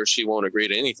now he or she won't agree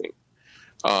to anything."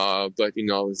 But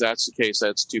if that's the case,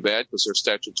 that's too bad, because there's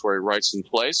statutory rights in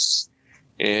place.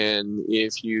 And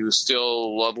if you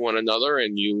still love one another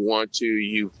and you've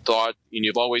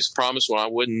always promised, well, I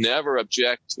would never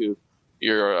object to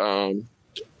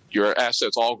your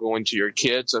assets all going to your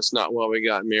kids. That's not why we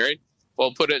got married.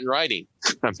 Well, put it in writing.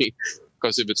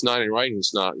 Because if it's not in writing,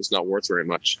 it's not worth very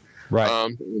much.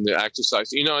 Right. The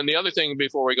exercise, and the other thing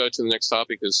before we go to the next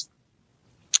topic is,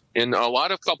 and a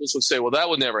lot of couples would say, well, that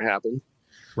would never happen.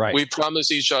 Right. We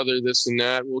promise each other this and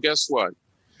that. Well, guess what?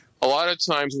 A lot of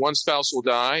times one spouse will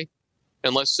die,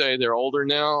 and let's say they're older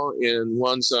now, and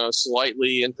one's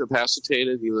slightly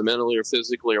incapacitated, either mentally or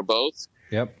physically or both.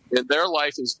 Yep. And their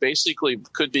life is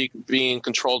could be being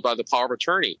controlled by the power of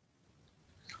attorney.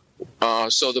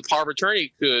 So the power of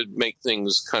attorney could make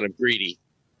things kind of greedy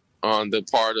on the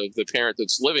part of the parent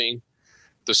that's living,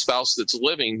 the spouse that's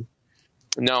living.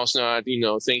 Now it's not,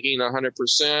 thinking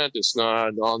 100%. It's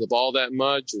not on the ball that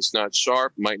much. It's not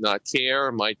sharp. Might not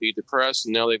care. Might be depressed.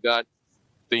 And now they've got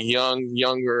the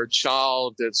younger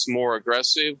child that's more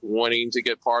aggressive, wanting to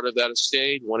get part of that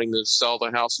estate, wanting to sell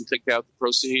the house and take out the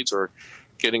proceeds, or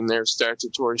getting their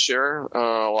statutory share.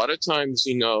 A lot of times,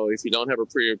 if you don't have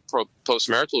a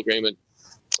post-marital agreement,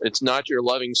 it's not your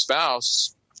loving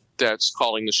spouse that's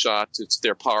calling the shots. It's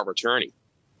their power of attorney.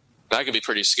 That can be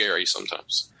pretty scary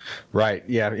sometimes. Right.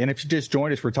 Yeah. And if you just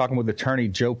joined us, we're talking with attorney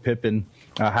Joe Pippin,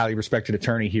 a highly respected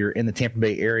attorney here in the Tampa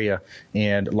Bay area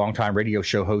and longtime radio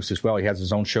show host as well. He has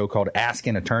his own show called Ask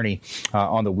an Attorney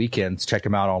on the weekends. Check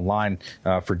him out online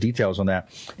for details on that.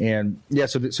 And yeah,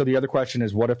 so the other question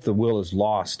is, what if the will is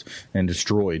lost and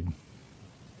destroyed?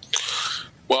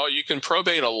 Well, you can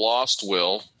probate a lost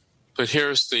will. But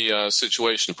here's the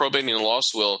situation. Probating a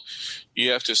lost will, you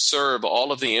have to serve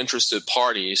all of the interested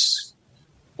parties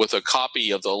with a copy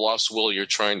of the lost will you're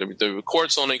trying to. The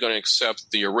court's only going to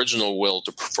accept the original will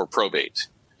for probate.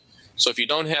 So if you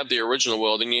don't have the original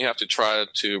will, then you have to try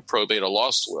to probate a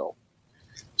lost will.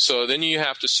 So then you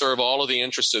have to serve all of the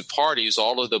interested parties,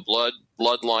 all of the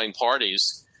bloodline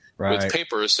parties, right, with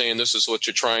papers saying this is what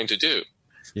you're trying to do.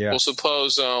 Yeah. Well,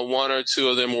 suppose one or two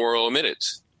of them were omitted.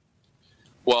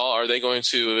 Well, are they going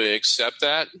to accept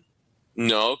that?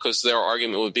 No, because their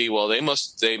argument would be, well, they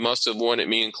must have wanted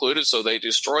me included, so they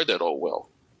destroyed that old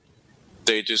will.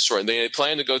 They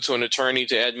planned to go to an attorney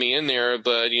to add me in there,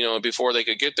 but before they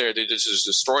could get there, they just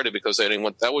destroyed it because they didn't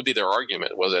want. That would be their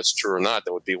argument. Whether that's true or not,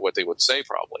 that would be what they would say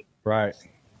probably. Right.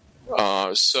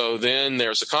 So then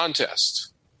there's a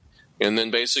contest. And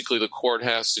then basically the court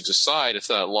has to decide if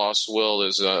that lost will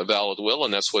is a valid will,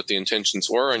 and that's what the intentions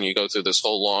were. And you go through this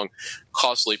whole long,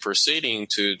 costly proceeding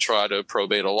to try to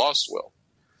probate a lost will.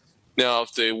 Now,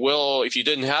 if you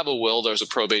didn't have a will, there's a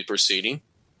probate proceeding.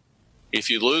 If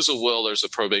you lose a will, there's a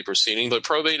probate proceeding. But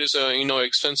probate is a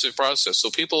expensive process. So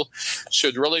people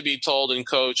should really be told and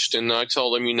coached. And I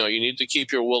tell them, you need to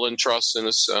keep your will and trust in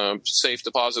a safe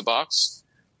deposit box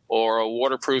or a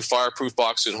waterproof, fireproof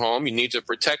box at home. You need to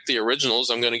protect the originals.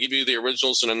 I'm going to give you the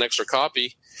originals and an extra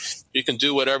copy. You can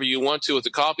do whatever you want to with the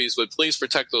copies, but please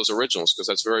protect those originals because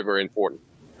that's very, very important.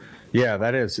 Yeah,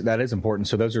 that is important.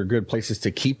 So those are good places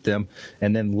to keep them,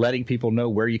 and then letting people know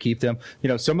where you keep them.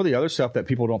 Some of the other stuff that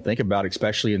people don't think about,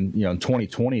 especially in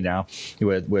 2020 now,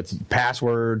 with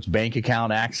passwords, bank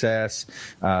account access,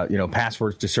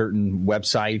 passwords to certain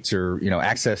websites, or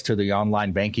access to the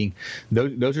online banking.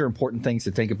 Those are important things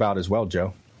to think about as well,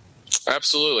 Joe.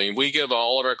 Absolutely. We give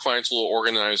all of our clients little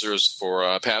organizers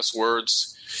for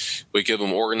passwords. We give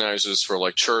them organizers for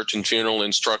like church and funeral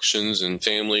instructions and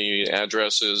family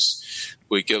addresses.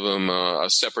 We give them a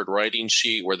separate writing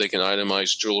sheet where they can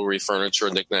itemize jewelry, furniture,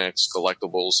 knickknacks,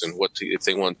 collectibles, and if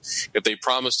they want. If they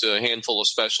promised a handful of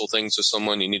special things to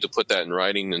someone, you need to put that in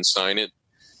writing and sign it.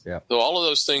 Yeah. So all of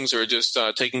those things are just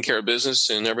taking care of business,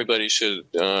 and everybody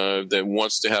should that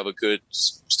wants to have a good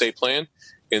estate plan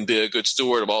and be a good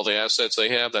steward of all the assets they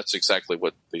have. That's exactly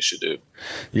what they should do.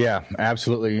 Yeah,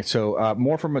 absolutely. So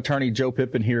more from attorney Joe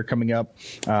Pippin here coming up.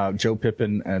 Joe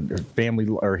Pippin,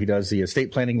 he does the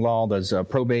estate planning law, does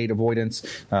probate avoidance.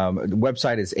 The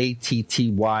website is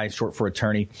ATTY, short for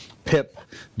attorney,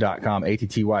 PIP.com,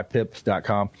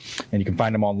 ATTYPIP.com. And you can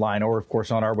find them online or, of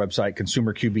course, on our website,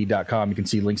 ConsumerQB.com. You can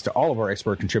see links to all of our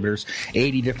expert contributors,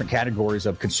 80 different categories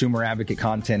of consumer advocate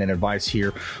content and advice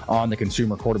here on the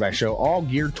Consumer Quarterback Show, all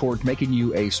geared towards making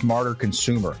you a smarter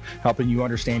consumer, helping you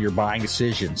understand your buying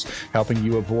decisions, helping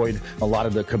you avoid a lot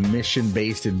of the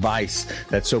commission-based advice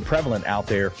that's so prevalent out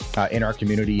there in our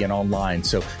community and online.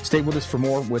 So stay with us for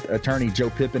more with attorney Joe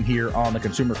Pippin here on the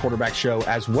Consumer Quarterback Show,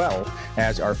 as well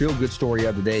as our feel-good story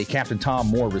of the day. Captain Tom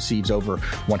Moore receives over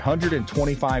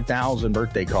 125,000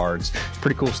 birthday cards.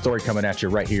 Pretty cool story coming at you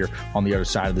right here on the other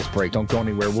side of this break. Don't go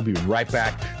anywhere. We'll be right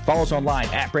back. Follow us online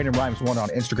at Brandon Rhymes 1 on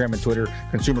Instagram and Twitter,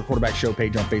 Consumer Quarterback Show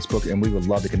page on Facebook, and we would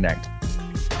love to connect.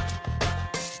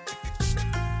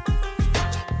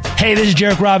 Hey, this is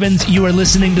Jarek Robbins. You are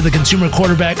listening to the Consumer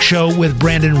Quarterback Show with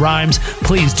Brandon Rhymes.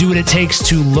 Please do what it takes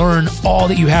to learn all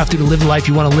that you have to live the life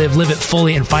you want to live it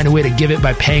fully, and find a way to give it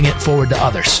by paying it forward to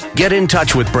others. Get in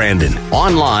touch with Brandon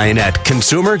online at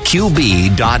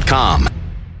ConsumerQB.com.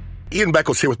 Ian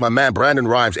Beckles here with my man, Brandon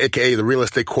Rhymes, a.k.a. the Real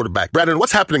Estate Quarterback. Brandon,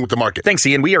 what's happening with the market? Thanks,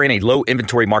 Ian. We are in a low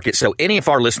inventory market, so any of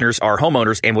our listeners are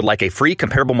homeowners and would like a free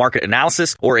comparable market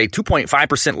analysis or a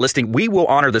 2.5% listing, we will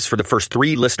honor this for the first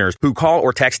 3 listeners who call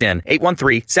or text in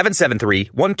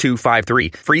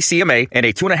 813-773-1253. Free CMA and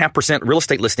a 2.5% real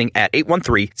estate listing at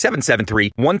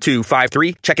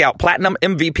 813-773-1253. Check out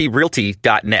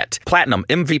PlatinumMVPRealty.net.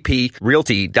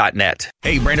 PlatinumMVPRealty.net.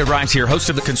 Hey, Brandon Rhymes here, host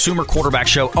of the Consumer Quarterback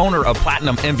Show, owner of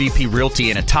Platinum MVP Realty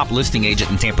and a top listing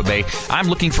agent in Tampa Bay. I'm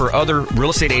looking for other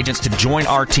real estate agents to join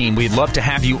our team. We'd love to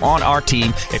have you on our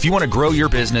team. If you want to grow your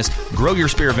business, grow your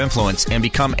sphere of influence, and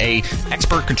become an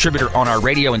expert contributor on our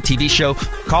radio and TV show,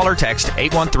 call or text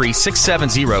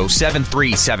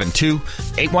 813-670-7372,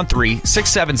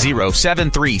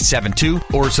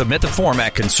 813-670-7372, or submit the form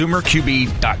at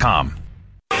ConsumerQB.com.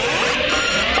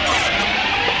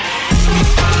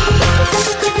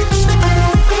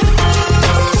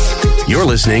 You're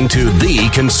listening to The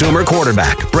Consumer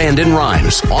Quarterback, Brandon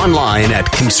Rhymes, online at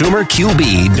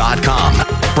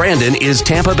ConsumerQB.com. Brandon is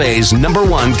Tampa Bay's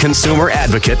 #1 consumer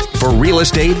advocate for real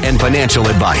estate and financial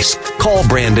advice. Call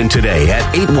Brandon today at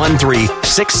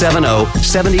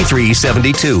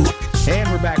 813-670-7372.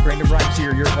 And we're back. Brandon Rhymes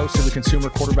here, your host of the Consumer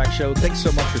Quarterback Show. Thanks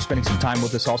so much for spending some time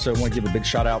with us. Also, I want to give a big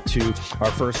shout out to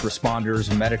our first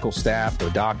responders, medical staff,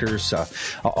 the doctors,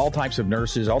 all types of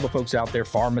nurses, all the folks out there,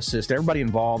 pharmacists, everybody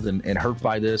involved and hurt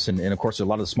by this. And of course, a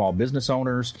lot of the small business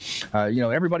owners,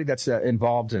 everybody that's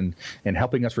involved in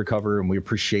helping us recover. And we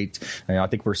appreciate, I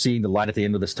think we're seeing the light at the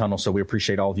end of this tunnel. So we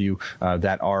appreciate all of you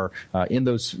that are in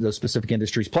those specific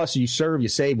industries. Plus, you serve, you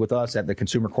save with us at the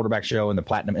Consumer Quarterback Show and the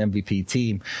Platinum MVP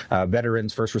team. Veterans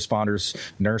veterans, first responders,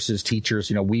 nurses,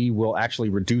 teachers. We will actually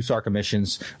reduce our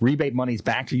commissions, rebate monies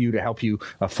back to you to help you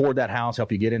afford that house,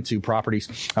 help you get into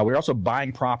properties. We're also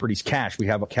buying properties cash. We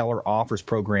have a Keller Offers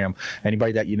program.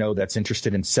 Anybody that that's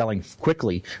interested in selling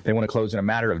quickly, they want to close in a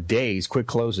matter of days, quick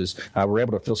closes. We're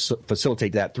able to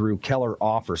facilitate that through Keller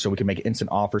Offers, so we can make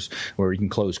instant offers where you can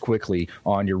close quickly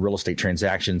on your real estate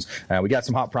transactions. We got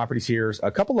some hot properties here.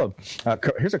 A couple of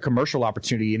here's a commercial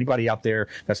opportunity. Anybody out there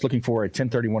that's looking for a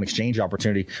 1031 exchange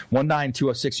opportunity,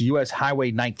 19206 U.S.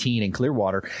 Highway 19 in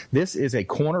Clearwater. This is a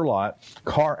corner lot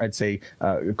car. It's a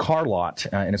car lot,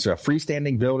 and it's a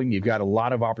freestanding building. You've got a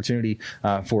lot of opportunity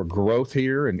for growth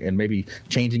here, and maybe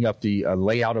changing up the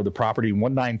layout of the property.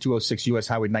 19206 U.S.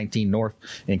 Highway 19 North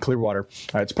in Clearwater.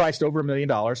 It's priced over $1 million,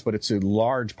 but it's a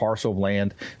large parcel of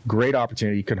land. Great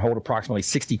opportunity. You can hold approximately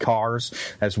 60 cars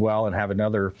as well, and have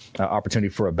another opportunity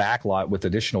for a back lot with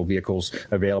additional vehicles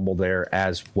available there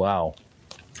as well.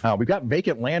 We've got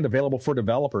vacant land available for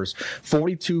developers,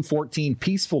 4214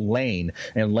 Peaceful Lane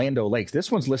in Lando Lakes.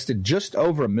 This one's listed just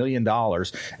over $1 million,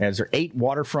 as there are 8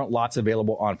 waterfront lots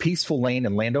available on Peaceful Lane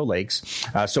in Lando Lakes.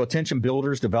 So attention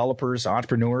builders, developers,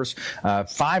 entrepreneurs.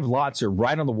 5 lots are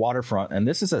right on the waterfront, and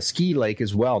this is a ski lake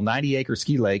as well, 90-acre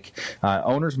ski lake.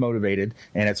 Owners motivated,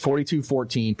 and it's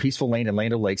 4214 Peaceful Lane in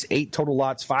Lando Lakes. 8 total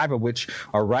lots, 5 of which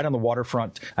are right on the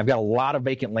waterfront. I've got a lot of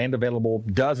vacant land available,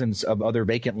 dozens of other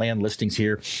vacant land listings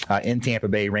here in Tampa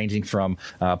Bay, ranging from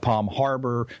Palm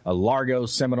Harbor, Largo,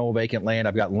 Seminole vacant land.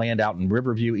 I've got land out in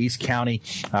Riverview, East County.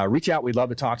 Reach out. We'd love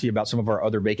to talk to you about some of our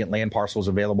other vacant land parcels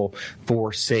available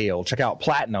for sale. Check out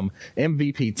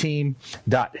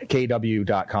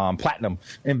PlatinumMVPTeam.kw.com.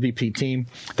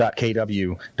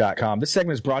 PlatinumMVPTeam.kw.com. This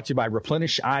segment is brought to you by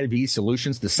Replenish IV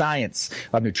Solutions, the science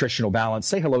of nutritional balance.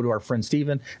 Say hello to our friend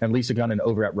Stephen and Lisa Gunnan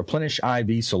over at Replenish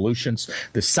IV Solutions,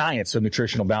 the science of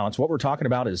nutritional balance. What we're talking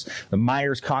about is the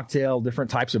Myers cocktail, different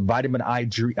types of vitamin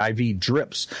IV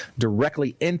drips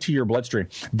directly into your bloodstream.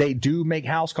 They do make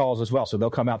house calls as well, so they'll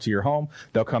come out to your home,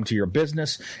 they'll come to your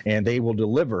business, and they will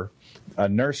deliver a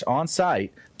nurse on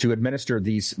site to administer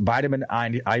these vitamin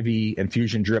IV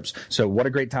infusion drips. So what a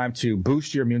great time to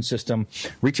boost your immune system.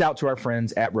 Reach out to our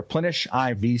friends at Replenish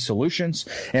IV Solutions,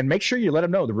 and make sure you let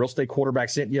them know the Real Estate Quarterback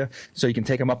sent you, so you can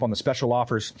take them up on the special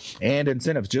offers and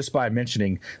incentives just by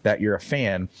mentioning that you're a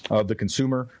fan of the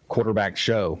Consumer Quarterback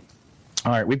Show.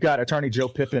 All right, we've got Attorney Joe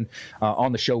Pippin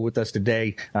on the show with us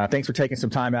today. Thanks for taking some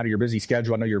time out of your busy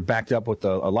schedule. I know you're backed up with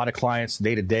a lot of clients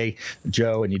day to day,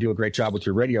 Joe, and you do a great job with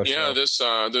your radio show. Yeah,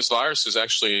 this virus has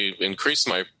actually increased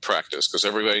my practice, because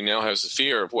everybody now has the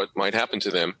fear of what might happen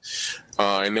to them,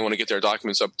 and they want to get their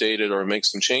documents updated or make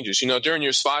some changes. During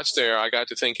your spots there, I got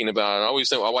to thinking about, I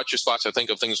watch your spots, I think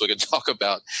of things we could talk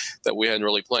about that we hadn't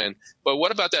really planned. But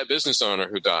what about that business owner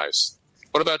who dies?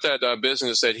 What about that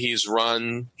business that he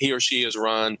or she has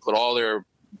run, put all their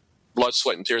blood,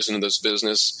 sweat, and tears into this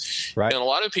business? Right. And a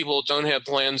lot of people don't have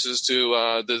plans as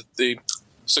to the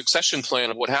succession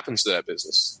plan of what happens to that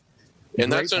business. And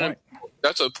that's an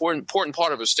important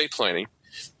part of estate planning,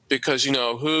 because,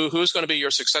 who's going to be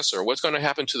your successor? What's going to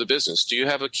happen to the business? Do you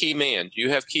have a key man? Do you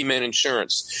have key man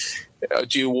insurance?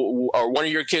 Are one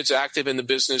of your kids active in the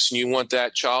business and you want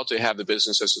that child to have the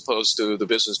business as opposed to the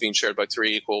business being shared by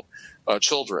 3 equal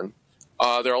children?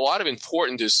 There are a lot of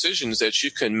important decisions that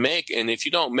you can make, and if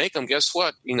you don't make them, guess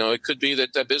what? It could be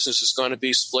that business is going to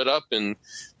be split up, and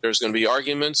there's going to be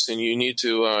arguments, and you need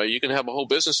to you can have a whole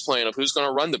business plan of who's going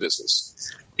to run the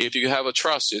business. If you have a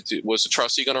trust, was the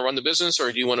trustee going to run the business,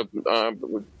 or do you want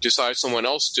to decide someone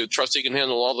else? The trustee can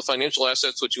handle all the financial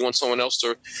assets, but you want someone else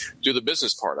to do the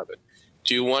business part of it.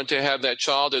 Do you want to have that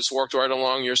child that's worked right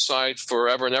along your side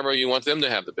forever and ever? You want them to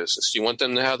have the business. You want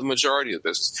them to have the majority of the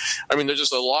business. I mean, there's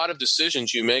just a lot of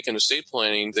decisions you make in estate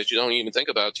planning that you don't even think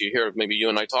about till you hear maybe you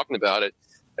and I talking about it,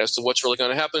 as to what's really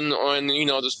going to happen on,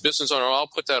 this business owner. I'll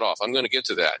put that off. I'm going to get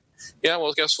to that. Yeah,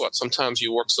 well, guess what? Sometimes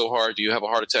you work so hard, you have a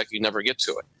heart attack, you never get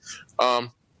to it.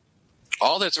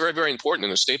 All that's very, very important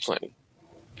in estate planning.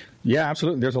 Yeah,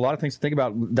 absolutely. There's a lot of things to think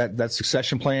about, that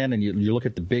succession plan, and you look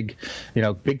at the big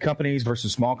companies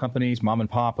versus small companies, mom and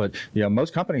pop. But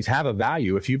most companies have a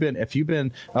value. If you've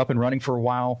been up and running for a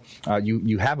while,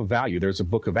 you have a value. There's a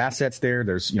book of assets there.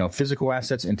 There's physical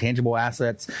assets, intangible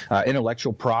assets,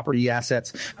 intellectual property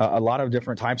assets, a lot of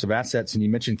different types of assets. And you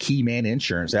mentioned key man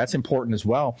insurance. That's important as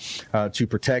well to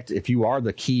protect if you are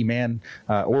the key man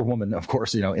or woman, of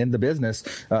course, in the business.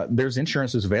 There's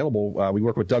insurances available. We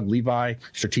work with Doug Levi,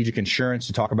 Strategic strategic insurance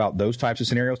to talk about those types of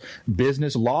scenarios.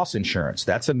 Business loss insurance.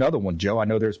 That's another one, Joe. I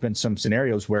know there's been some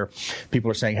scenarios where people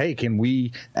are saying, hey, can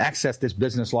we access this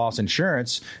business loss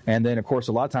insurance? And then, of course,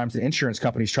 a lot of times the insurance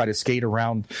companies try to skate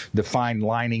around the fine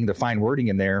lining, the fine wording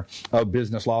in there of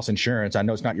business loss insurance. I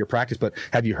know it's not your practice, but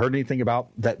have you heard anything about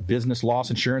that business loss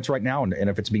insurance right now and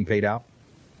if it's being paid out?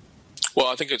 Well,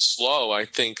 I think it's slow. I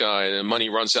think the money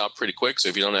runs out pretty quick. So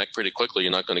if you don't act pretty quickly,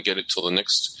 you're not going to get it till the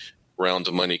next round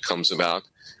of money comes about.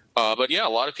 But yeah, a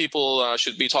lot of people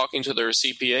should be talking to their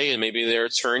CPA and maybe their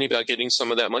attorney about getting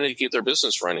some of that money to keep their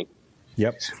business running.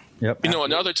 Yep.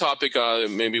 Another topic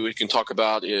maybe we can talk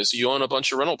about is you own a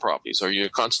bunch of rental properties, or you're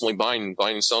constantly buying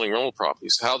and selling rental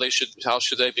properties. How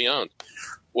should they be owned?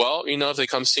 Well, if they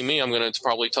come see me, I'm going to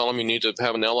probably tell them you need to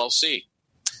have an LLC,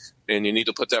 and you need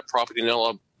to put that property in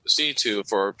LLC to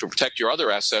protect your other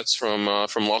assets from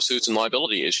lawsuits and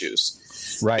liability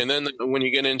issues. Right. And then when you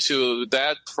get into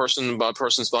that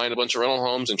person's buying a bunch of rental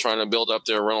homes and trying to build up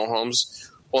their rental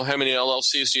homes, well, how many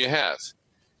LLCs do you have?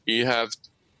 You have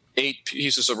 8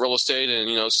 pieces of real estate,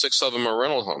 and 6 of them are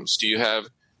rental homes. Do you have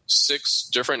 6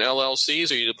 different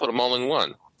LLCs, or you put them all in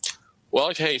one? Well,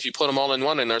 if you put them all in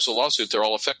one and there's a lawsuit, they're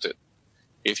all affected.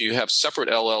 If you have separate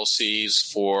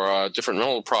LLCs for different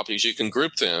rental properties, you can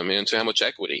group them into how much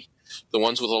equity. The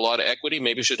ones with a lot of equity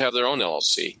maybe should have their own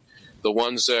LLC. The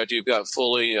ones that you've got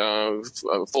full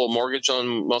mortgage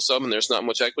on most of them and there's not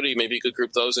much equity, maybe you could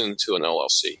group those into an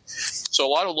LLC. So a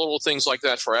lot of little things like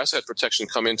that for asset protection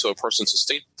come into a person's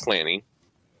estate planning.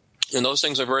 And those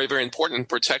things are very, very important in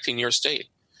protecting your estate.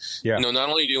 Yeah. Not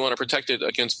only do you want to protect it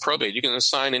against probate, you can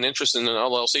assign an interest in an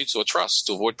LLC to a trust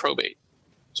to avoid probate.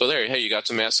 So you got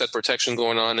some asset protection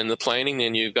going on in the planning,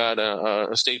 and you've got a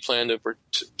estate plan to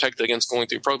protect against going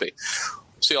through probate.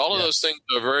 See, all of those things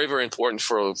are very, very important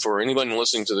for anybody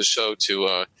listening to the show to,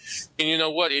 and you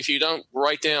know what, if you don't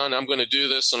write down, I'm going to do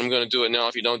this and I'm going to do it now,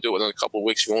 if you don't do it within a couple of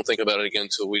weeks, you won't think about it again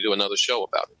until we do another show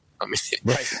about it. I mean,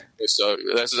 right. So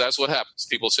that's what happens.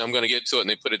 People say, I'm going to get to it, and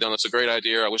they put it down. It's a great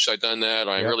idea. I wish I'd done that.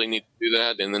 I really need to do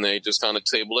that. And then they just kind of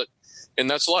table it. And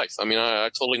that's life. I mean, I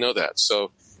totally know that.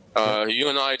 So, you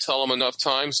and I tell them enough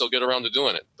times, they'll get around to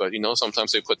doing it. But,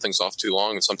 sometimes they put things off too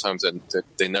long, and sometimes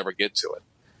they never get to it.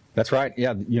 That's right.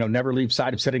 Yeah. Never leave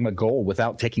sight of setting a goal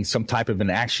without taking some type of an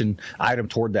action item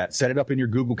toward that. Set it up in your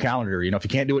Google Calendar. If you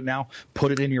can't do it now,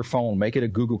 put it in your phone. Make it a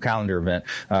Google Calendar event.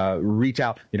 Reach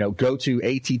out, go to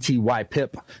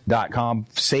attypip.com.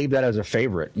 Save that as a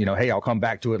favorite. Hey, I'll come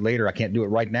back to it later. I can't do it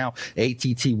right now.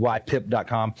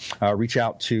 attypip.com. Reach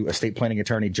out to estate planning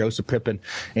attorney Joseph Pippin.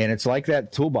 And it's like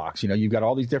that toolbox. You've got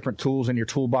all these different tools in your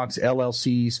toolbox,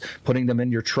 LLCs, putting them in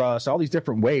your trust, all these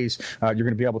different ways you're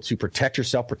going to be able to protect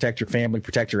yourself, protect your family,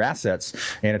 protect your assets,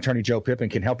 and Attorney Joe Pippin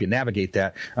can help you navigate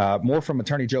that. More from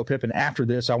Attorney Joe Pippin after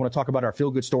this. I want to talk about our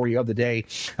feel-good story of the day.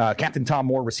 Captain Tom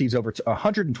Moore receives over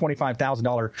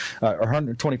 $125,000 or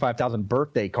 125,000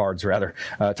 birthday cards, rather.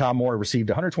 Tom Moore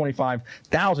received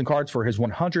 125,000 cards for his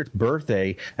 100th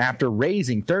birthday after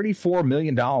raising $34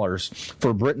 million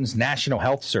for Britain's National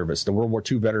Health Service. The World War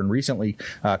II veteran recently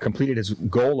completed his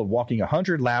goal of walking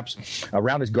 100 laps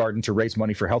around his garden to raise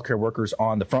money for healthcare workers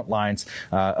on the front lines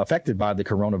affected by the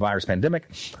coronavirus pandemic.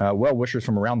 Well-wishers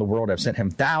from around the world have sent him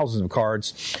thousands of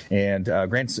cards, and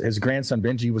his grandson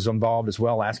Benji was involved as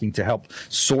well, asking to help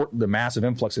sort the massive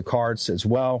influx of cards as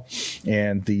well.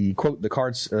 And the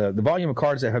volume of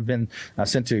cards that have been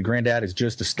sent to Granddad is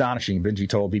just astonishing, Benji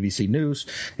told BBC News.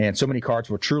 And so many cards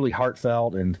were truly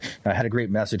heartfelt and had a great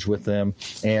message with them.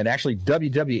 And actually,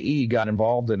 WWE got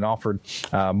involved and offered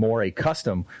Moore a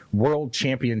custom world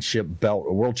championship belt,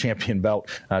 a world champion belt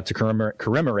to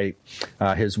commemorate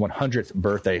his 100th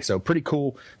birthday. So pretty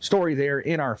cool story there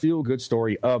in our feel-good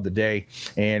story of the day.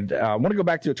 And I want to go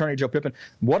back to Attorney Joe Pippin.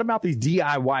 What about these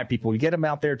DIY people? You get them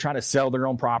out there trying to sell their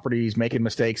own properties, making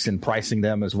mistakes and pricing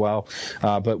them as well.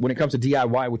 But when it comes to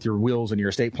DIY with your wills and your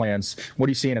estate plans, what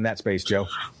are you seeing in that space, Joe?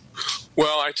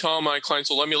 Well, I tell my clients,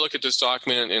 well, let me look at this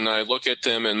document, and I look at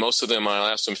them, and most of them, I'll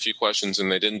ask them a few questions,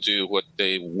 and they didn't do what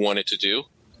they wanted to do.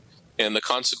 And the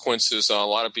consequences, a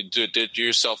lot of people, did you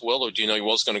yourself will, or do you know your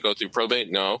will's going to go through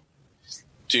probate? No.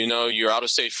 Do you know your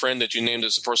out-of-state friend that you named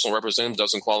as a personal representative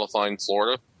doesn't qualify in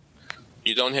Florida?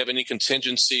 You don't have any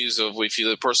contingencies of if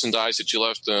the person dies that you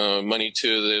left money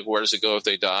to, where does it go if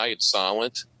they die? It's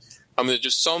silent. I mean, there's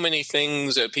just so many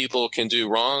things that people can do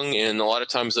wrong, and a lot of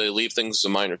times they leave things to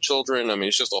minor children. I mean,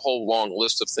 it's just a whole long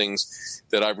list of things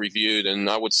that I've reviewed, and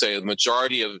I would say the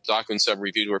majority of documents I've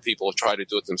reviewed where people have tried to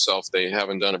do it themselves, they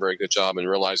haven't done a very good job and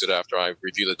realize it after I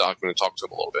review the document and talk to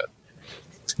them a little bit.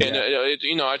 Yeah.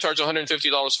 And, I charge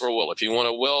 $150 for a will. If you want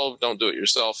a will, don't do it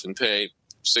yourself and pay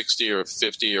 $60 or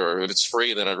 $50, or if it's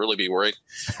free, then I'd really be worried.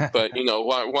 But,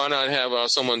 why not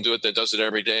have someone do it that does it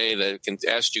every day, that can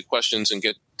ask you questions and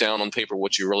get down on paper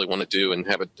what you really want to do and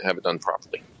have it done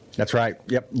properly. That's right.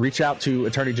 Yep. Reach out to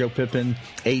Attorney Joe Pippin,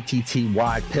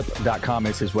 ATTYPIP.com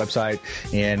is his website.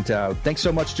 And thanks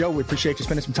so much, Joe. We appreciate you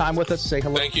spending some time with us. Say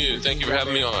hello. Thank you. Thank you for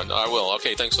having me on. I will.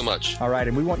 Okay. Thanks so much. All right.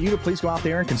 And we want you to please go out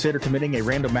there and consider committing a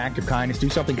random act of kindness. Do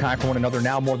something kind for one another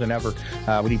now more than ever.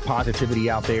 We need positivity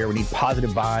out there. We need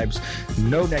positive vibes.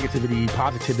 No negativity,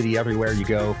 positivity everywhere you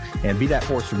go. And be that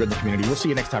force for good in the community. We'll see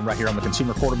you next time right here on the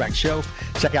Consumer Quarterback Show.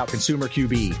 Check out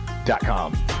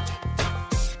ConsumerQB.com.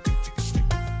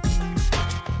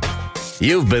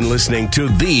 You've been listening to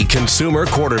The Consumer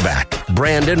Quarterback,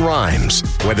 Brandon Rhymes.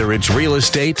 Whether it's real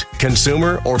estate,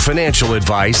 consumer, or financial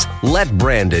advice, let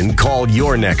Brandon call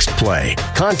your next play.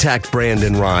 Contact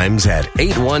Brandon Rhymes at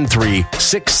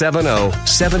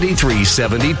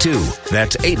 813-670-7372.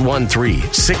 That's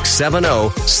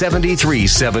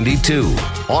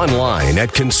 813-670-7372. Online at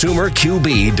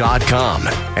ConsumerQB.com.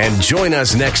 And join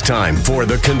us next time for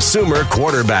The Consumer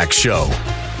Quarterback Show.